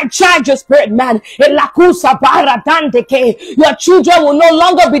 man. Your children will no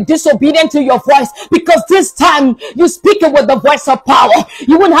longer be disobedient to your voice, because this time you speak it with the voice of power.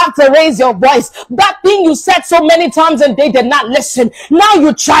 You wouldn't have to raise your voice. That thing you said so many times and they did not listen. Now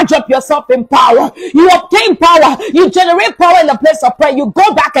you charge up yourself in power. You obtain power. You generate power in the place of prayer. You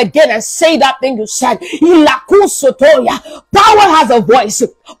go back again and say that thing you said. Power has a voice.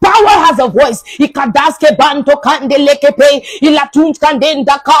 Power has a voice. Ikadaske banto kandelekepe, ilatunch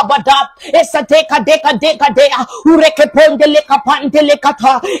kandenda kabada, esateka deka dea, ureke pondele kapandele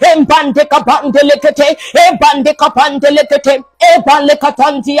kata, embande kapandele kete, ebande kapandele kete, ebale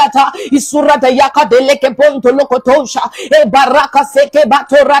katantiata, isurata yaka deleke ponto lokotosha, ebaraka seke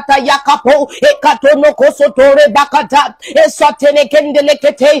batorata yakapo, ekatono kosotore bakata, esatene kendele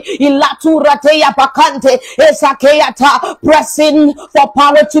kete, ilaturate yapakante, esakeata, pressing for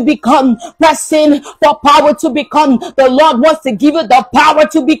power to become, pressing for power to become. The Lord wants to give you the power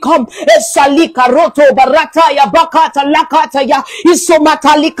to become. Esalika roto barata ya bakata lakata ya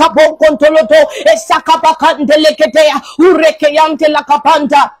isomatalika bonkontoloto esakabakandeleketea ureke yante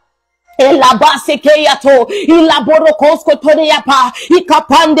lakapanda. If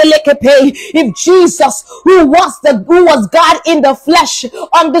Jesus, who was God in the flesh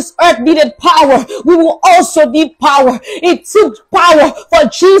on this earth, needed power, we will also need power. It took power for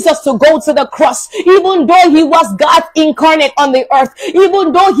Jesus to go to the cross, even though he was God incarnate on the earth,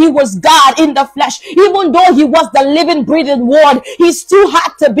 even though he was God in the flesh, even though he was the living, breathing word, he still had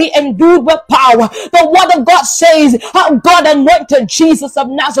to be endued with power. The word of God says how God anointed Jesus of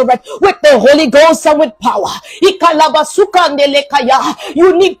Nazareth with the Holy Ghost and with power. You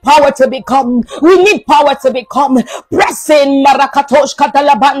need power to become. We need power to become. Pressing marakatosh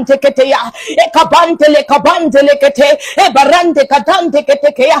katalabante keteya, ekabante lekabante lekete, ebarante kadante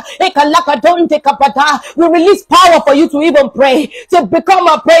ketekeya, ekalakadonte kapata. We release power for you to even pray, to become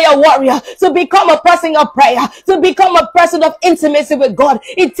a prayer warrior, to become a person of prayer, to become a person of intimacy with God.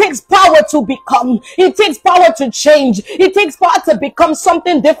 It takes power to become. It takes power to change. It takes power to become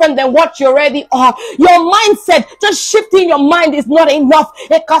something different than what you already are. Your mindset, just shifting your mind is not enough.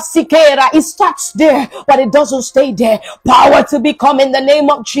 It starts there, but it doesn't stay there. Power to become in the name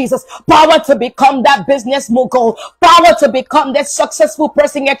of Jesus. Power to become that business mogul. Power to become that successful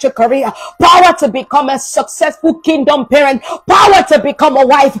person at your career. Power to become a successful kingdom parent. Power to become a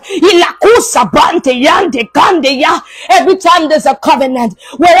wife. Every time there's a covenant,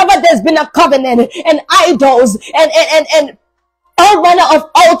 wherever there's been a covenant and idols and all manner of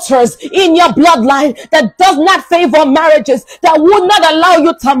altars in your bloodline that does not favor marriages, that would not allow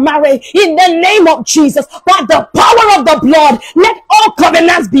you to marry, in the name of Jesus, by the power of the blood, let all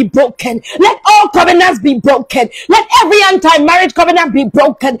covenants be broken. Let all covenants be broken. Let every anti-marriage covenant be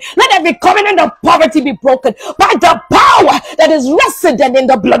broken. Let every covenant of poverty be broken by the power that is resident in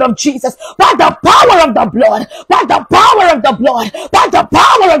the blood of Jesus, by the power of the blood, by the power of the blood, by the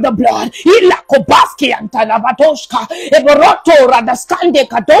power of the blood. Ila kobaski antanabatoshka eboroto radaskande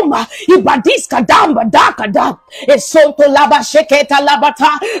kadoma ibadiska damba dakada esonto laba sheketa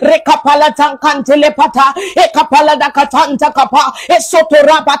labata rekapala tankante lepata ekapala dakatanta kapa esoto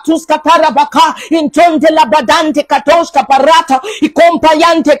rabatuska tarabaka intonde labadante katoshka parata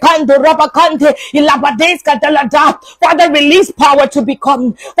ikompayante kando rabakante ilabadeska dalada. Father, release power to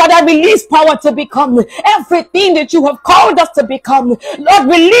become. Father, release power to become everything that you have called us to become. Lord,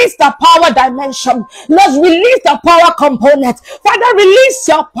 release the power dimension. Lord, release the power component. Father, release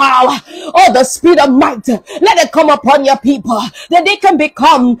your power. Oh, the spirit of might. Let it come upon your people that they can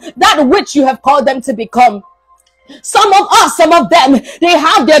become that which you have called them to become. Some of us, some of them, they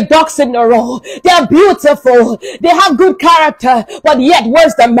have their ducks in a row. They're beautiful. They have good character. But yet,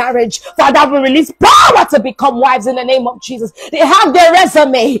 where's the marriage? Father, we release power to become wives in the name of Jesus. They have their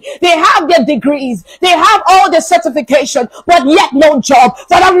resume. They have their degrees. They have all the certification. But yet, no job.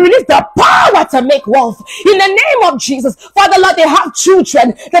 Father, we release the power to make wealth. In the name of Jesus. Father, Lord, they have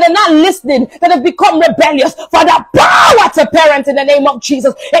children that are not listening, that have become rebellious. Father, power to parent in the name of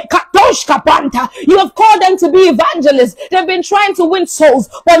Jesus. You have called them to be evangelists. They've been trying to win souls,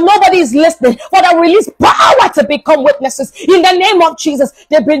 but nobody is listening. Father, release power to become witnesses in the name of Jesus.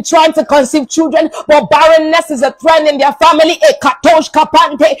 They've been trying to conceive children, but barrenness is a threat in their family.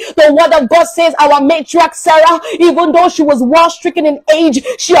 The word of God says our matriarch Sarah, even though she was well stricken in age,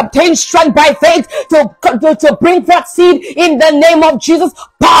 she obtained strength by faith to bring forth seed in the name of Jesus.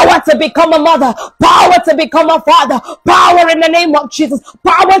 Power to become a mother, power to become a father, power in the name of Jesus,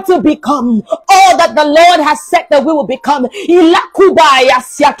 power to become all that the Lord has said that we will become. Ilakubaya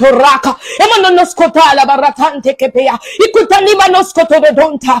siatoraka emanonoskotala baratante kepea ikutanima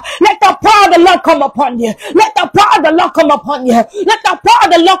noskotodonta. Let the power of the Lord come upon you. Let the power of the Lord come upon you. Let the power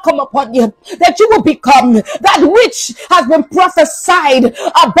of the Lord come upon you, that you will become that which has been prophesied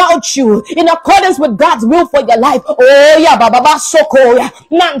about you in accordance with God's will for your life. Oh yeah, baba sokoya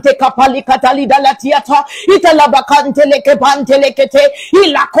nante kapali katali dalatiata italabakante lekebante lekete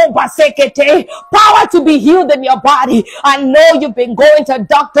ilakoba sekete. Power to be healed in your body. I know you've been going to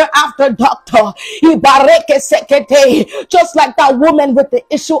doctor after doctor. Just like that woman with the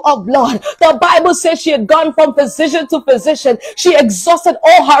issue of blood. The Bible says she had gone from physician to physician. She exhausted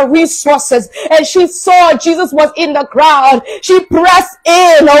all her resources and she saw Jesus was in the crowd. She pressed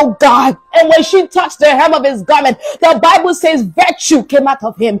in, oh God. And when she touched the hem of his garment, the Bible says virtue came out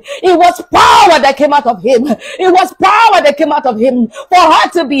of him. It was power that came out of him. It was power that came out of him for her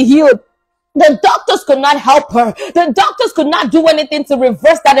to be healed. The doctors could not help her. The doctors could not do anything to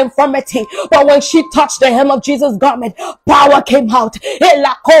reverse that infirmity. But when she touched the hem of Jesus' garment, power came out.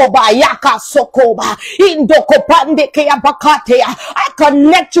 I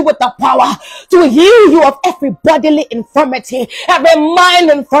connect you with the power to heal you of every bodily infirmity, every mind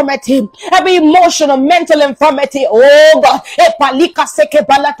infirmity, every emotional, mental infirmity. Oh God.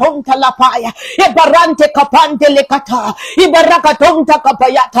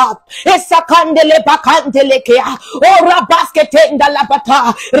 Kandele bakandele kea ora basketenda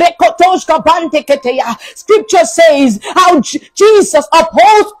labata rekotoshka bante ketea. Scripture says how Jesus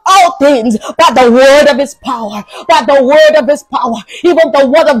upholds all things by the word of his power, by the word of his power. Even the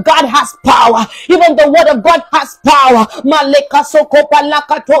word of God has power. Even the word of God has power. Maleka soko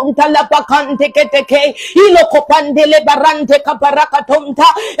palaka tonta labakante keteke ilo kopandele barante kaparaka tonta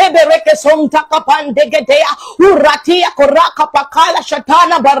ebereke sonta kapande ketea uratia koraka pakala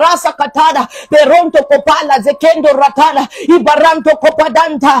shatana barasa katana peronto kopala zekendo ratana ibaranto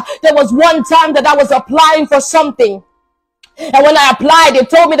kopadanta. There was one time that I was applying for something, and when I applied, they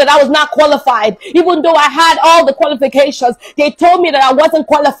told me that I was not qualified. Even though I had all the qualifications, they told me that I wasn't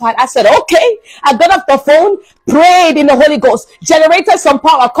qualified. I said, okay. I got off the phone, prayed in the Holy Ghost, generated some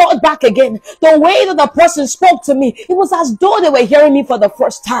power, called back again. The way that the person spoke to me, it was as though they were hearing me for the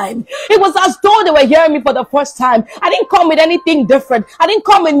first time. It was as though they were hearing me for the first time. I didn't come with anything different. I didn't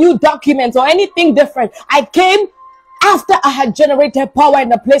come with new documents or anything different. I came after I had generated power in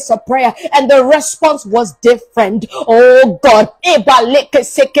the place of prayer, and the response was different. Oh God,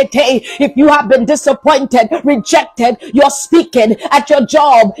 if you have been disappointed, rejected, you're speaking at your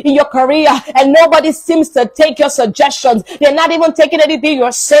job, in your career, and nobody seems to take your suggestions. They're not even taking anything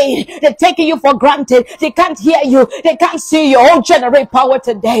you're saying. They're taking you for granted. They can't hear you. They can't see you. Oh, generate power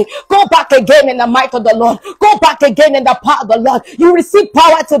today. Go back again in the might of the Lord. Go back again in the power of the Lord. You receive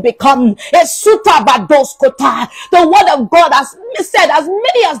power to become a suta badoskota. The word of God has said, as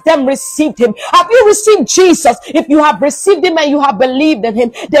many as them received him. Have you received Jesus? If you have received him and you have believed in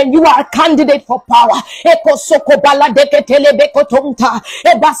him, then you are a candidate for power. Eko soko balade telebeko tonta,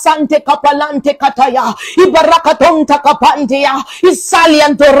 ebasante kapalante kataya, ibarakatonta kapandia,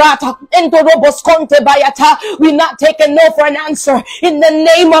 isaliantorata, entorobosconte bayata. We're not taking no for an answer. In the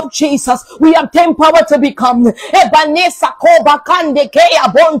name of Jesus, we obtain power to become ebanesa koba kande kea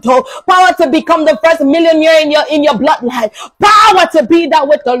bonto, power to become the first millionaire in your bloodline, power to be that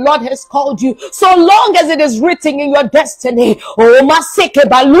which the Lord has called you, so long as it is written in your destiny. Oh, maseke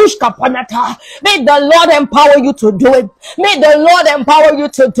balushka panata. May the Lord empower you to do it. May the Lord empower you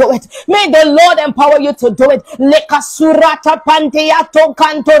to do it. May the Lord empower you to do it. Leka surata pantea to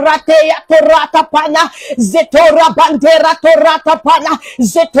kantoratea torata pana, zetora bandera torata pana,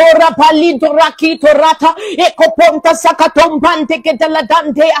 zetora palidora kitorata, ekoponta sakatompante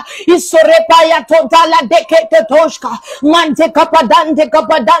ketaladantea, isorepaya totala dekete toshka, mante kapadante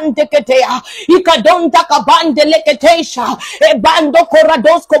ketea, ikadonta kabande leketesha, ebando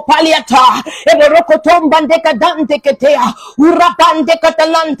koradosko paliata, eborokotombande kadante ketea, urabande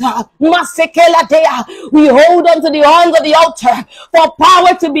katalanta, masekela dea. We hold on to the horns of the altar for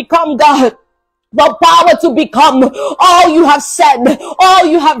power to become God. The power to become all you have said, all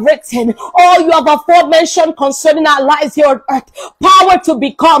you have written, all you have aforementioned concerning our lives here on earth. Power to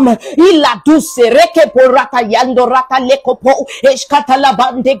become ila duse reke porata yando rata lekopo eshkata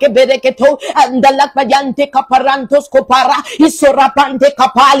labande kebereketo andalakayante kaparantos kopara isorapande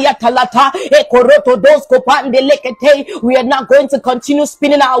kapalia talata ekoroto dos kopande lekete. We are not going to continue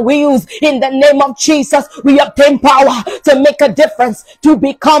spinning our wheels. In the name of Jesus, we obtain power to make a difference, to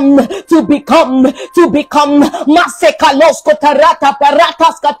become masekalos kotarata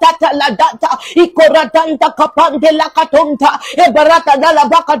paratas katata la data ikoradanta kapande la katonta ebarata dala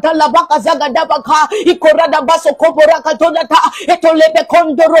baka zagadabaka ikorada baso kopora katonata etolebe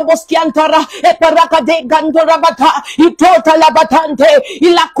kondo roboskiantara eparaka de gandorabata itota labatante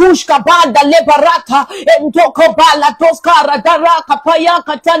ilakushka banda lebarata entoko bala toskara daraka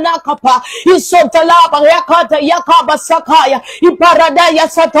payaka tanakapa isota laba yakata yakaba sakaya iparadaya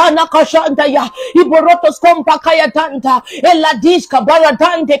satana kashanta ya iborotos kompa kaya tanta eladishka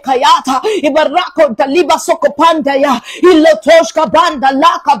baradante kayata ibarako taliba sokopanda ya ilotoshka banda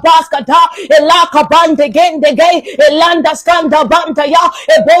laka baskata elaka bande gende gay elanda skanda banda ya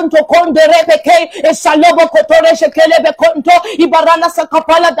ebonto konde rebeke esalobo kotoreshe kelebe konto ibarana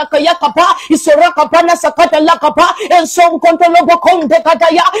sakapala dakayaka pa isoraka bana sakata lakapa enson konto lobo konde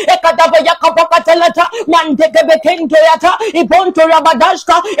kadaya ekadaba yakapa katalata mande gebekento yata ibonto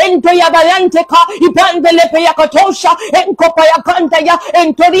rabadashka ento yabayante ka ibandele peyakatosha enkopa yakanta ya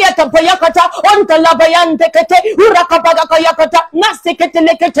entoria tapayakata onta labayante kete urakabada kayakata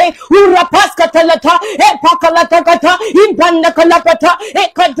naseketelekete urapaska talata epakalata kata impanda kalapata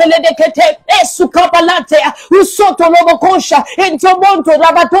ekateledekete esukapalate usoto lobokosha entomonto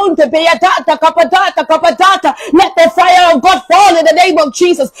rabatonte peyatata kapatata. Let the fire of God fall in the name of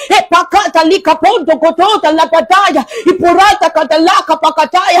Jesus. Epakata likaponto kotota lapataya ipurata katalaka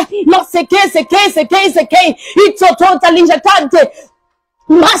pakataya masekese itotota linjatante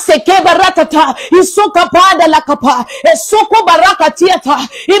maseke baratata isuka pada la kapa esoko baraka tiata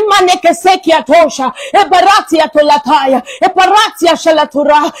imaneke sekia tosha ebaratia tolataya ebaratia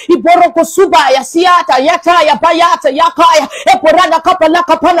shalatura iboroko subaya siata yataya bayata yakaya eporana kapala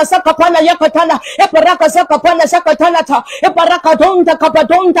kapana sakapana yakatana eparaka sakapana sakatanata eparaka donta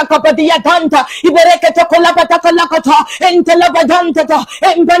kapadia danta ibereke tokolapata kalakata entelabadanta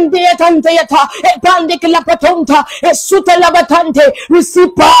embandia tantayata ebandike lapatonta esuta labatante. Receive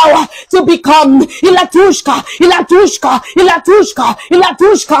power to become ilatushka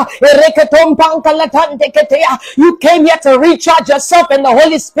you came here to recharge yourself in the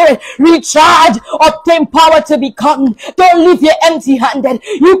Holy Spirit. Recharge, obtain power to become. Don't leave here empty handed.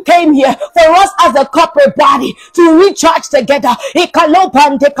 You came here for us as a corporate body to recharge together. Every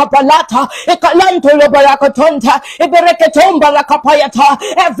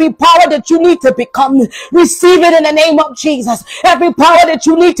power that you need to become, receive it in the name of Jesus. Every power power that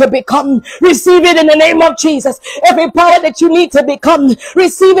you need to become, receive it in the name of Jesus. Every power that you need to become,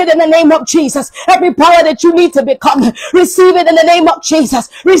 receive it in the name of Jesus. Every power that you need to become, receive it in the name of Jesus.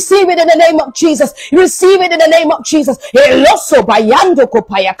 Receive it in the name of Jesus. Receive it in the name of Jesus. Eloso bayando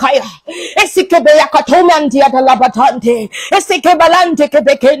kopayakaya. Esike beyakatomantia talabatante. Esike balante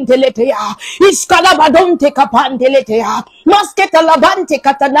kebekente letea. Iskalabadonte kapante letea. Masketa labante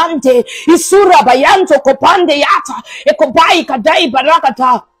katanante. Isura bayanto kopande yata. Ekobai kadai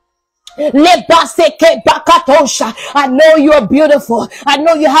barakata. I know you're beautiful. I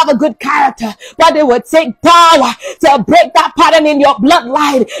know you have a good character, but it would take power to break that pattern in your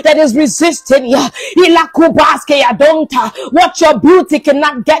bloodline that is resisting you. What your beauty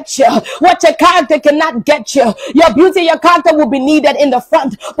cannot get you, what your character cannot get you. Your beauty, your character will be needed in the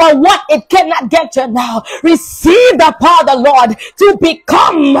front, but what it cannot get you now, receive the power of the Lord to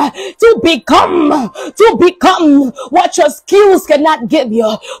become what your skills cannot give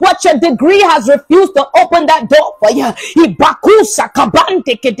you, what your degree has refused to open that door for you.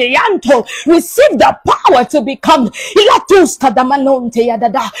 Receive the power to become.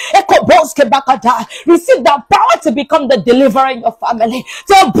 Receive the power to become the deliverer in your family,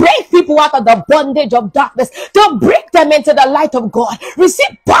 to break people out of the bondage of darkness, to break them into the light of God.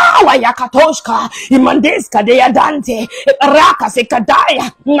 Receive power. Yakatoshka imandeska de yadante raka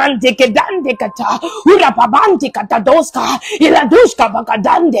sekadaya mantekedande kata urapabanti katadoska iladushka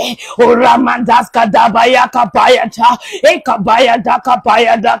bakadande uramandaska dabaya kapayata ekabaya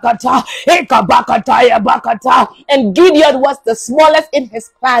dakapaya dakata ekabakataya bakata. And Gideon was the smallest in his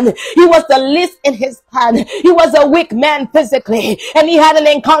clan. He was the least in his clan. He was a weak man physically, and he had an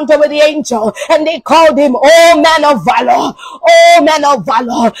encounter with the angel, and they called him, oh man of valor, oh man of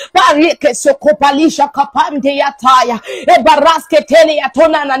valor. Barike sokopalisha kapante yataya e baraske tele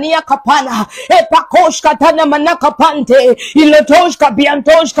yatona nania kapana e pakoshka tana manaka pante ilotoshka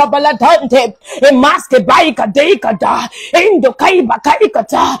biantoshka balatante e maske baika deika da endo kaiba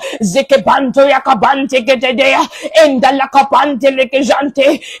kaikata zeke banto yakabante gededea enda lakapante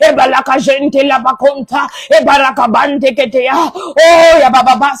lekejante e balaka gente la bakonta e barakabante gedea oh ya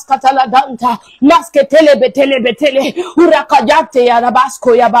baba baska la danta maske tele betele urakajate ya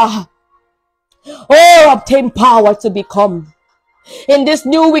rabasko ya baha. Oh, obtain power to become. In this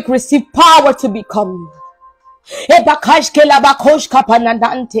new week, receive power to become. I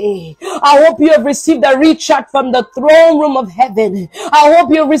hope you have received a recharge from the throne room of heaven. I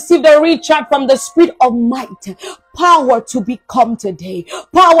hope you have received a recharge from the Spirit of might. Power to become today,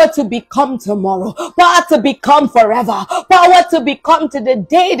 power to become tomorrow, power to become forever, power to become to the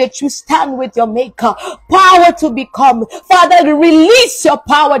day that you stand with your Maker, power to become. Father, release your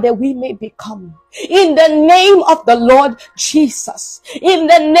power that we may become. In the name of the Lord Jesus, in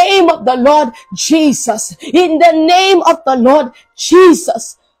the name of the Lord Jesus, in the name of the Lord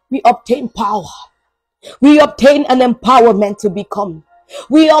Jesus, we obtain power. We obtain an empowerment to become.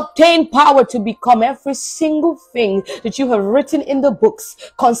 We obtain power to become every single thing that you have written in the books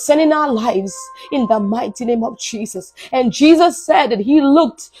concerning our lives in the mighty name of Jesus. And Jesus said that he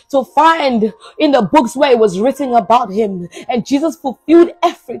looked to find in the books where it was written about him. And Jesus fulfilled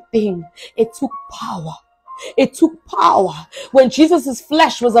everything. It took power. It took power when Jesus'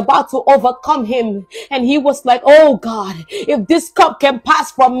 flesh was about to overcome him. And he was like, oh God, if this cup can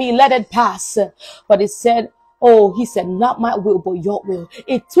pass from me, let it pass. But it said, oh, he said, not my will, but your will.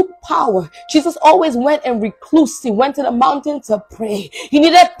 It took power. Jesus always went and recluse. He went to the mountain to pray. He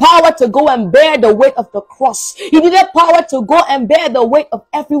needed power to go and bear the weight of the cross. He needed power to go and bear the weight of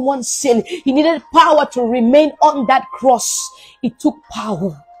everyone's sin. He needed power to remain on that cross. It took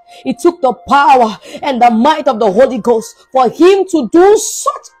power. It took the power and the might of the Holy Ghost for him to do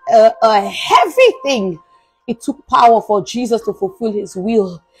such a heavy thing. It took power for Jesus to fulfill his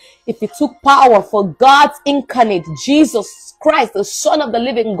will. If it took power for God's incarnate, Jesus Christ, the Son of the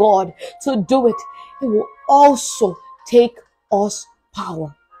living God, to do it, it will also take us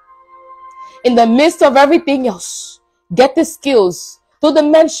power. In the midst of everything else, get the skills, do the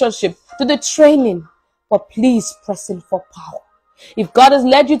mentorship, do the training, but please press in for power. If God has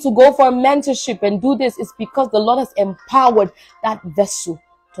led you to go for a mentorship and do this, it's because the Lord has empowered that vessel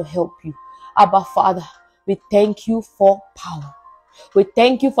to help you. Abba Father, we thank you for power. We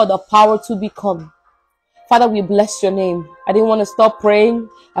thank you for the power to become. Father, we bless your name. I didn't want to stop praying.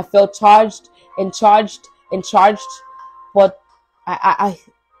 I felt charged, but I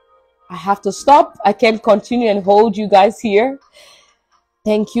have to stop. I can't continue and hold you guys here.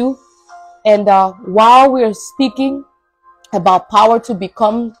 Thank you. And while we're speaking about power to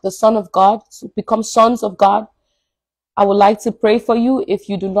become the Son of God, to become sons of God, I would like to pray for you if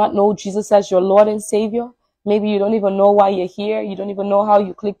you do not know Jesus as your Lord and Savior. Maybe you don't even know why you're here. You don't even know how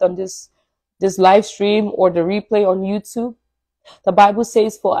you clicked on this live stream or the replay on YouTube. The Bible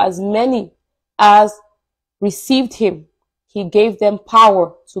says, for as many as received him, he gave them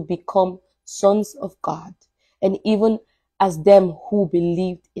power to become sons of God, and even as them who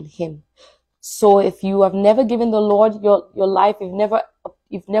believed in him. So if you have never given the Lord your life,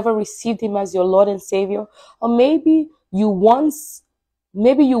 you've never received him as your Lord and Savior, or maybe you once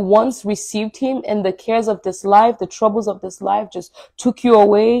received him and the cares of this life, the troubles of this life just took you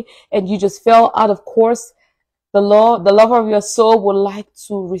away and you just fell out of course, the lover of your soul would like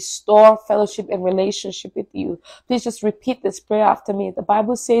to restore fellowship and relationship with you. Please just repeat this prayer after me. The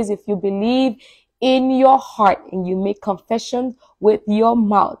Bible says if you believe in your heart and you make confession with your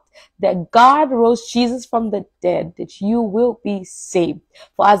mouth that God rose Jesus from the dead, that you will be saved.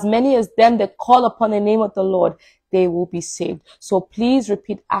 For as many as them that call upon the name of the Lord, they will be saved. So please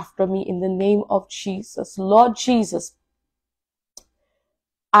repeat after me in the name of Jesus. Lord Jesus,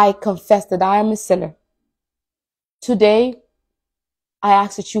 I confess that I am a sinner. Today, I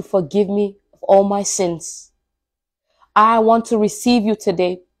ask that you forgive me of all my sins. I want to receive you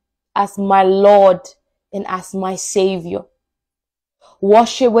today as my Lord and as my Savior.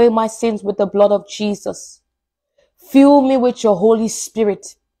 Wash away my sins with the blood of Jesus. Fill me with your Holy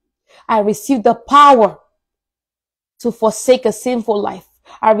Spirit. I receive the power to forsake a sinful life.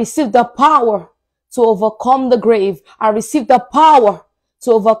 I receive the power to overcome the grave. I receive the power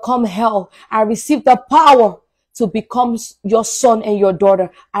to overcome hell. I receive the power to become your son and your daughter.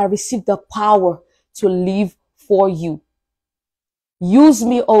 I receive the power to live for you. Use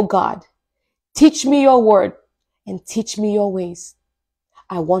me, O God. Teach me your word and teach me your ways.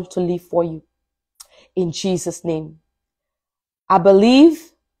 I want to live for you. In Jesus' name. I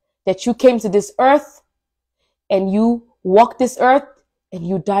believe that you came to this earth and you walked this earth and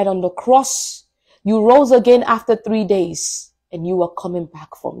you died on the cross. You rose again after 3 days and you are coming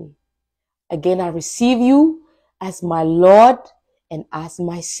back for me. Again, I receive you as my Lord and as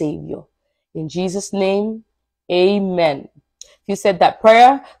my Savior. In Jesus' name, amen. If you said that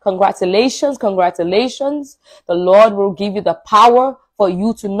prayer, congratulations, congratulations. The Lord will give you the power for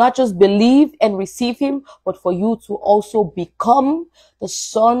you to not just believe and receive him, but for you to also become the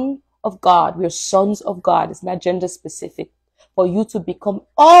son of God. We are sons of God. It's not gender specific. For you to become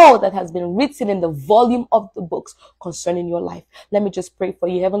all that has been written in the volume of the books concerning your life. Let me just pray for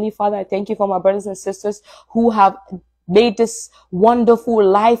you. Heavenly Father, I thank you for my brothers and sisters who have made this wonderful,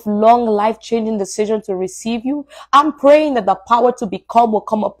 lifelong, life-changing decision to receive you. I'm praying that the power to become will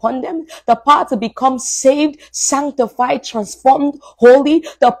come upon them. The power to become saved, sanctified, transformed, holy.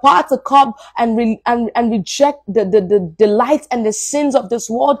 The power to come and reject the delights and the sins of this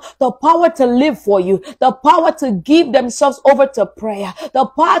world. The power to live for you. The power to give themselves over to prayer. The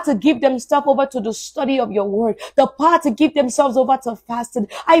power to give themselves over to the study of your word. The power to give themselves over to fasting.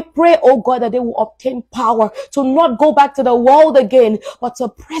 I pray, oh God, that they will obtain power to not go back to the world again, but to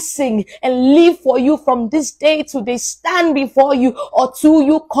pressing and live for you from this day to they stand before you or till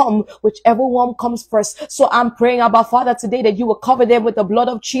you come, whichever one comes first. So I'm praying, Abba Father, today that you will cover them with the blood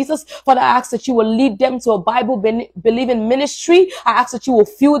of Jesus. Father, I ask that you will lead them to a Bible believing ministry. I ask that you will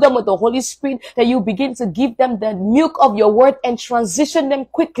fill them with the Holy Spirit, that you begin to give them the milk of your word and transition them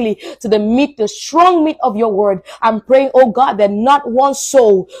quickly to the meat, the strong meat of your word. I'm praying, oh God, that not one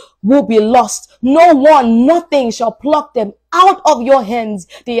soul will be lost. No one, nothing shall pluck them out of your hands.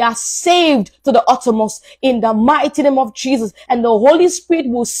 They are saved to the uttermost in the mighty name of Jesus. And the Holy Spirit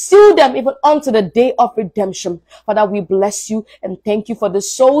will seal them even unto the day of redemption. Father, we bless you and thank you for the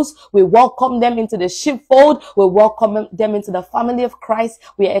souls. We welcome them into the sheepfold. We welcome them into the family of Christ.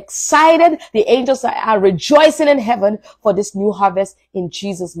 We are excited. The angels are rejoicing in heaven for this new harvest in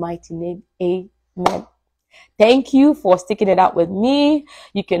Jesus' mighty name. Amen. Thank you for sticking it out with me.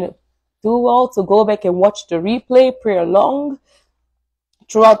 You can do well to go back and watch the replay, pray along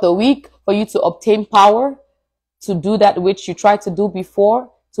throughout the week for you to obtain power to do that which you tried to do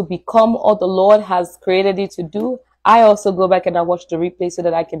before, to become all the Lord has created you to do. I also go back and I watch the replay so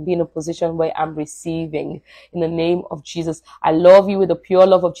that I can be in a position where I'm receiving in the name of Jesus. I love you with the pure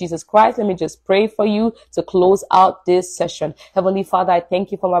love of Jesus Christ. Let me just pray for you to close out this session. Heavenly Father, I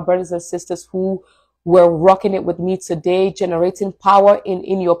thank you for my brothers and sisters who were rocking it with me today, generating power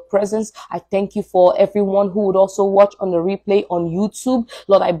in your presence. I thank you for everyone who would also watch on the replay on YouTube.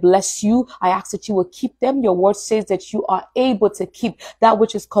 Lord, I bless you. I ask that you will keep them. Your word says that you are able to keep that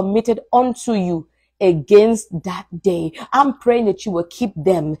which is committed unto you against that day. I'm praying that you will keep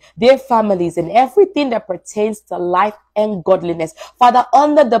them, their families, and everything that pertains to life and godliness. Father,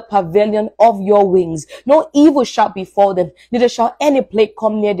 under the pavilion of your wings, no evil shall befall them, neither shall any plague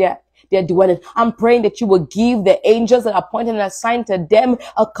come near their dwelling. I'm praying that you will give the angels that are appointed and assigned to them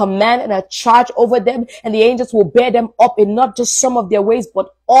a command and a charge over them, and the angels will bear them up in not just some of their ways,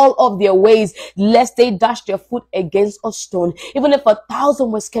 but all of their ways, lest they dash their foot against a stone. Even if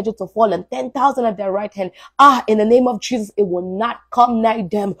 1,000 were scheduled to fall and 10,000 at their right hand, in the name of Jesus, it will not come nigh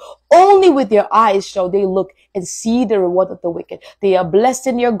them. Only with their eyes shall they look and see the reward of the wicked. They are blessed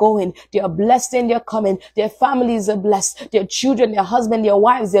in their going. They are blessed in their coming. Their families are blessed. Their children, their husband, their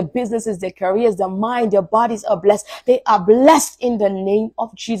wives, their businesses, their careers, their mind, their bodies are blessed. They are blessed in the name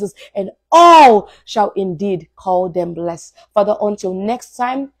of Jesus, and all shall indeed call them blessed. Father, until next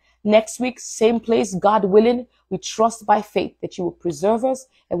time, next week, same place, God willing, we trust by faith that you will preserve us,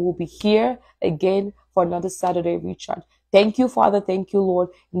 and we'll be here again for another Saturday recharge. Thank you, Father. Thank you, Lord.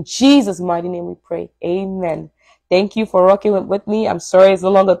 In Jesus' mighty name we pray. Amen. Thank you for rocking with me. I'm sorry it's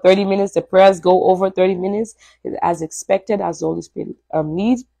no longer 30 minutes. The prayers go over 30 minutes as expected, as the Holy Spirit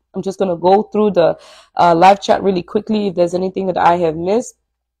leads. I'm just going to go through the live chat really quickly if there's anything that I have missed.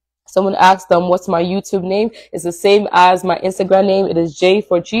 Someone asked them, what's my YouTube name? It's the same as my Instagram name. It is J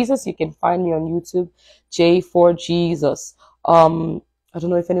for Jesus. You can find me on YouTube, J for Jesus. I don't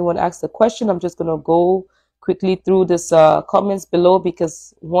know if anyone asked a question. I'm just going to go quickly through this comments below,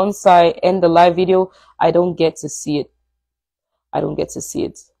 because once I end the live video, I don't get to see it. I don't get to see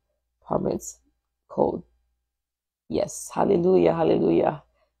it. Comments code. Yes. Hallelujah. Hallelujah.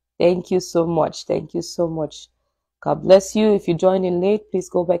 Thank you so much. Thank you so much. God bless you. If you joined in late, please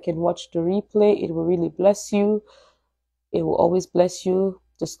go back and watch the replay. It will really bless you. It will always bless you.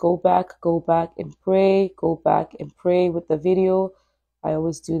 Just go back and pray. Go back and pray with the video. I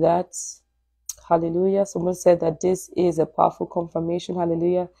always do that. Hallelujah. Someone said that this is a powerful confirmation.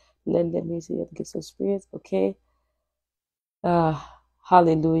 Hallelujah. Let me see the gifts of spirit. Okay.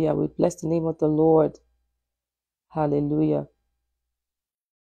 Hallelujah. We bless the name of the Lord. Hallelujah.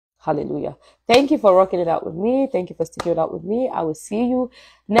 Hallelujah. Thank you for rocking it out with me. Thank you for sticking it out with me. I will see you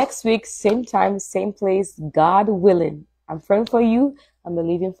next week, same time, same place, God willing. I'm praying for you. I'm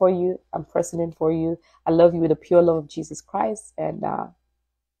believing for you. I'm pressing in for you. I love you with the pure love of Jesus Christ, and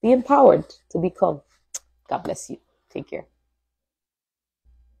be empowered to become. God bless you. Take care.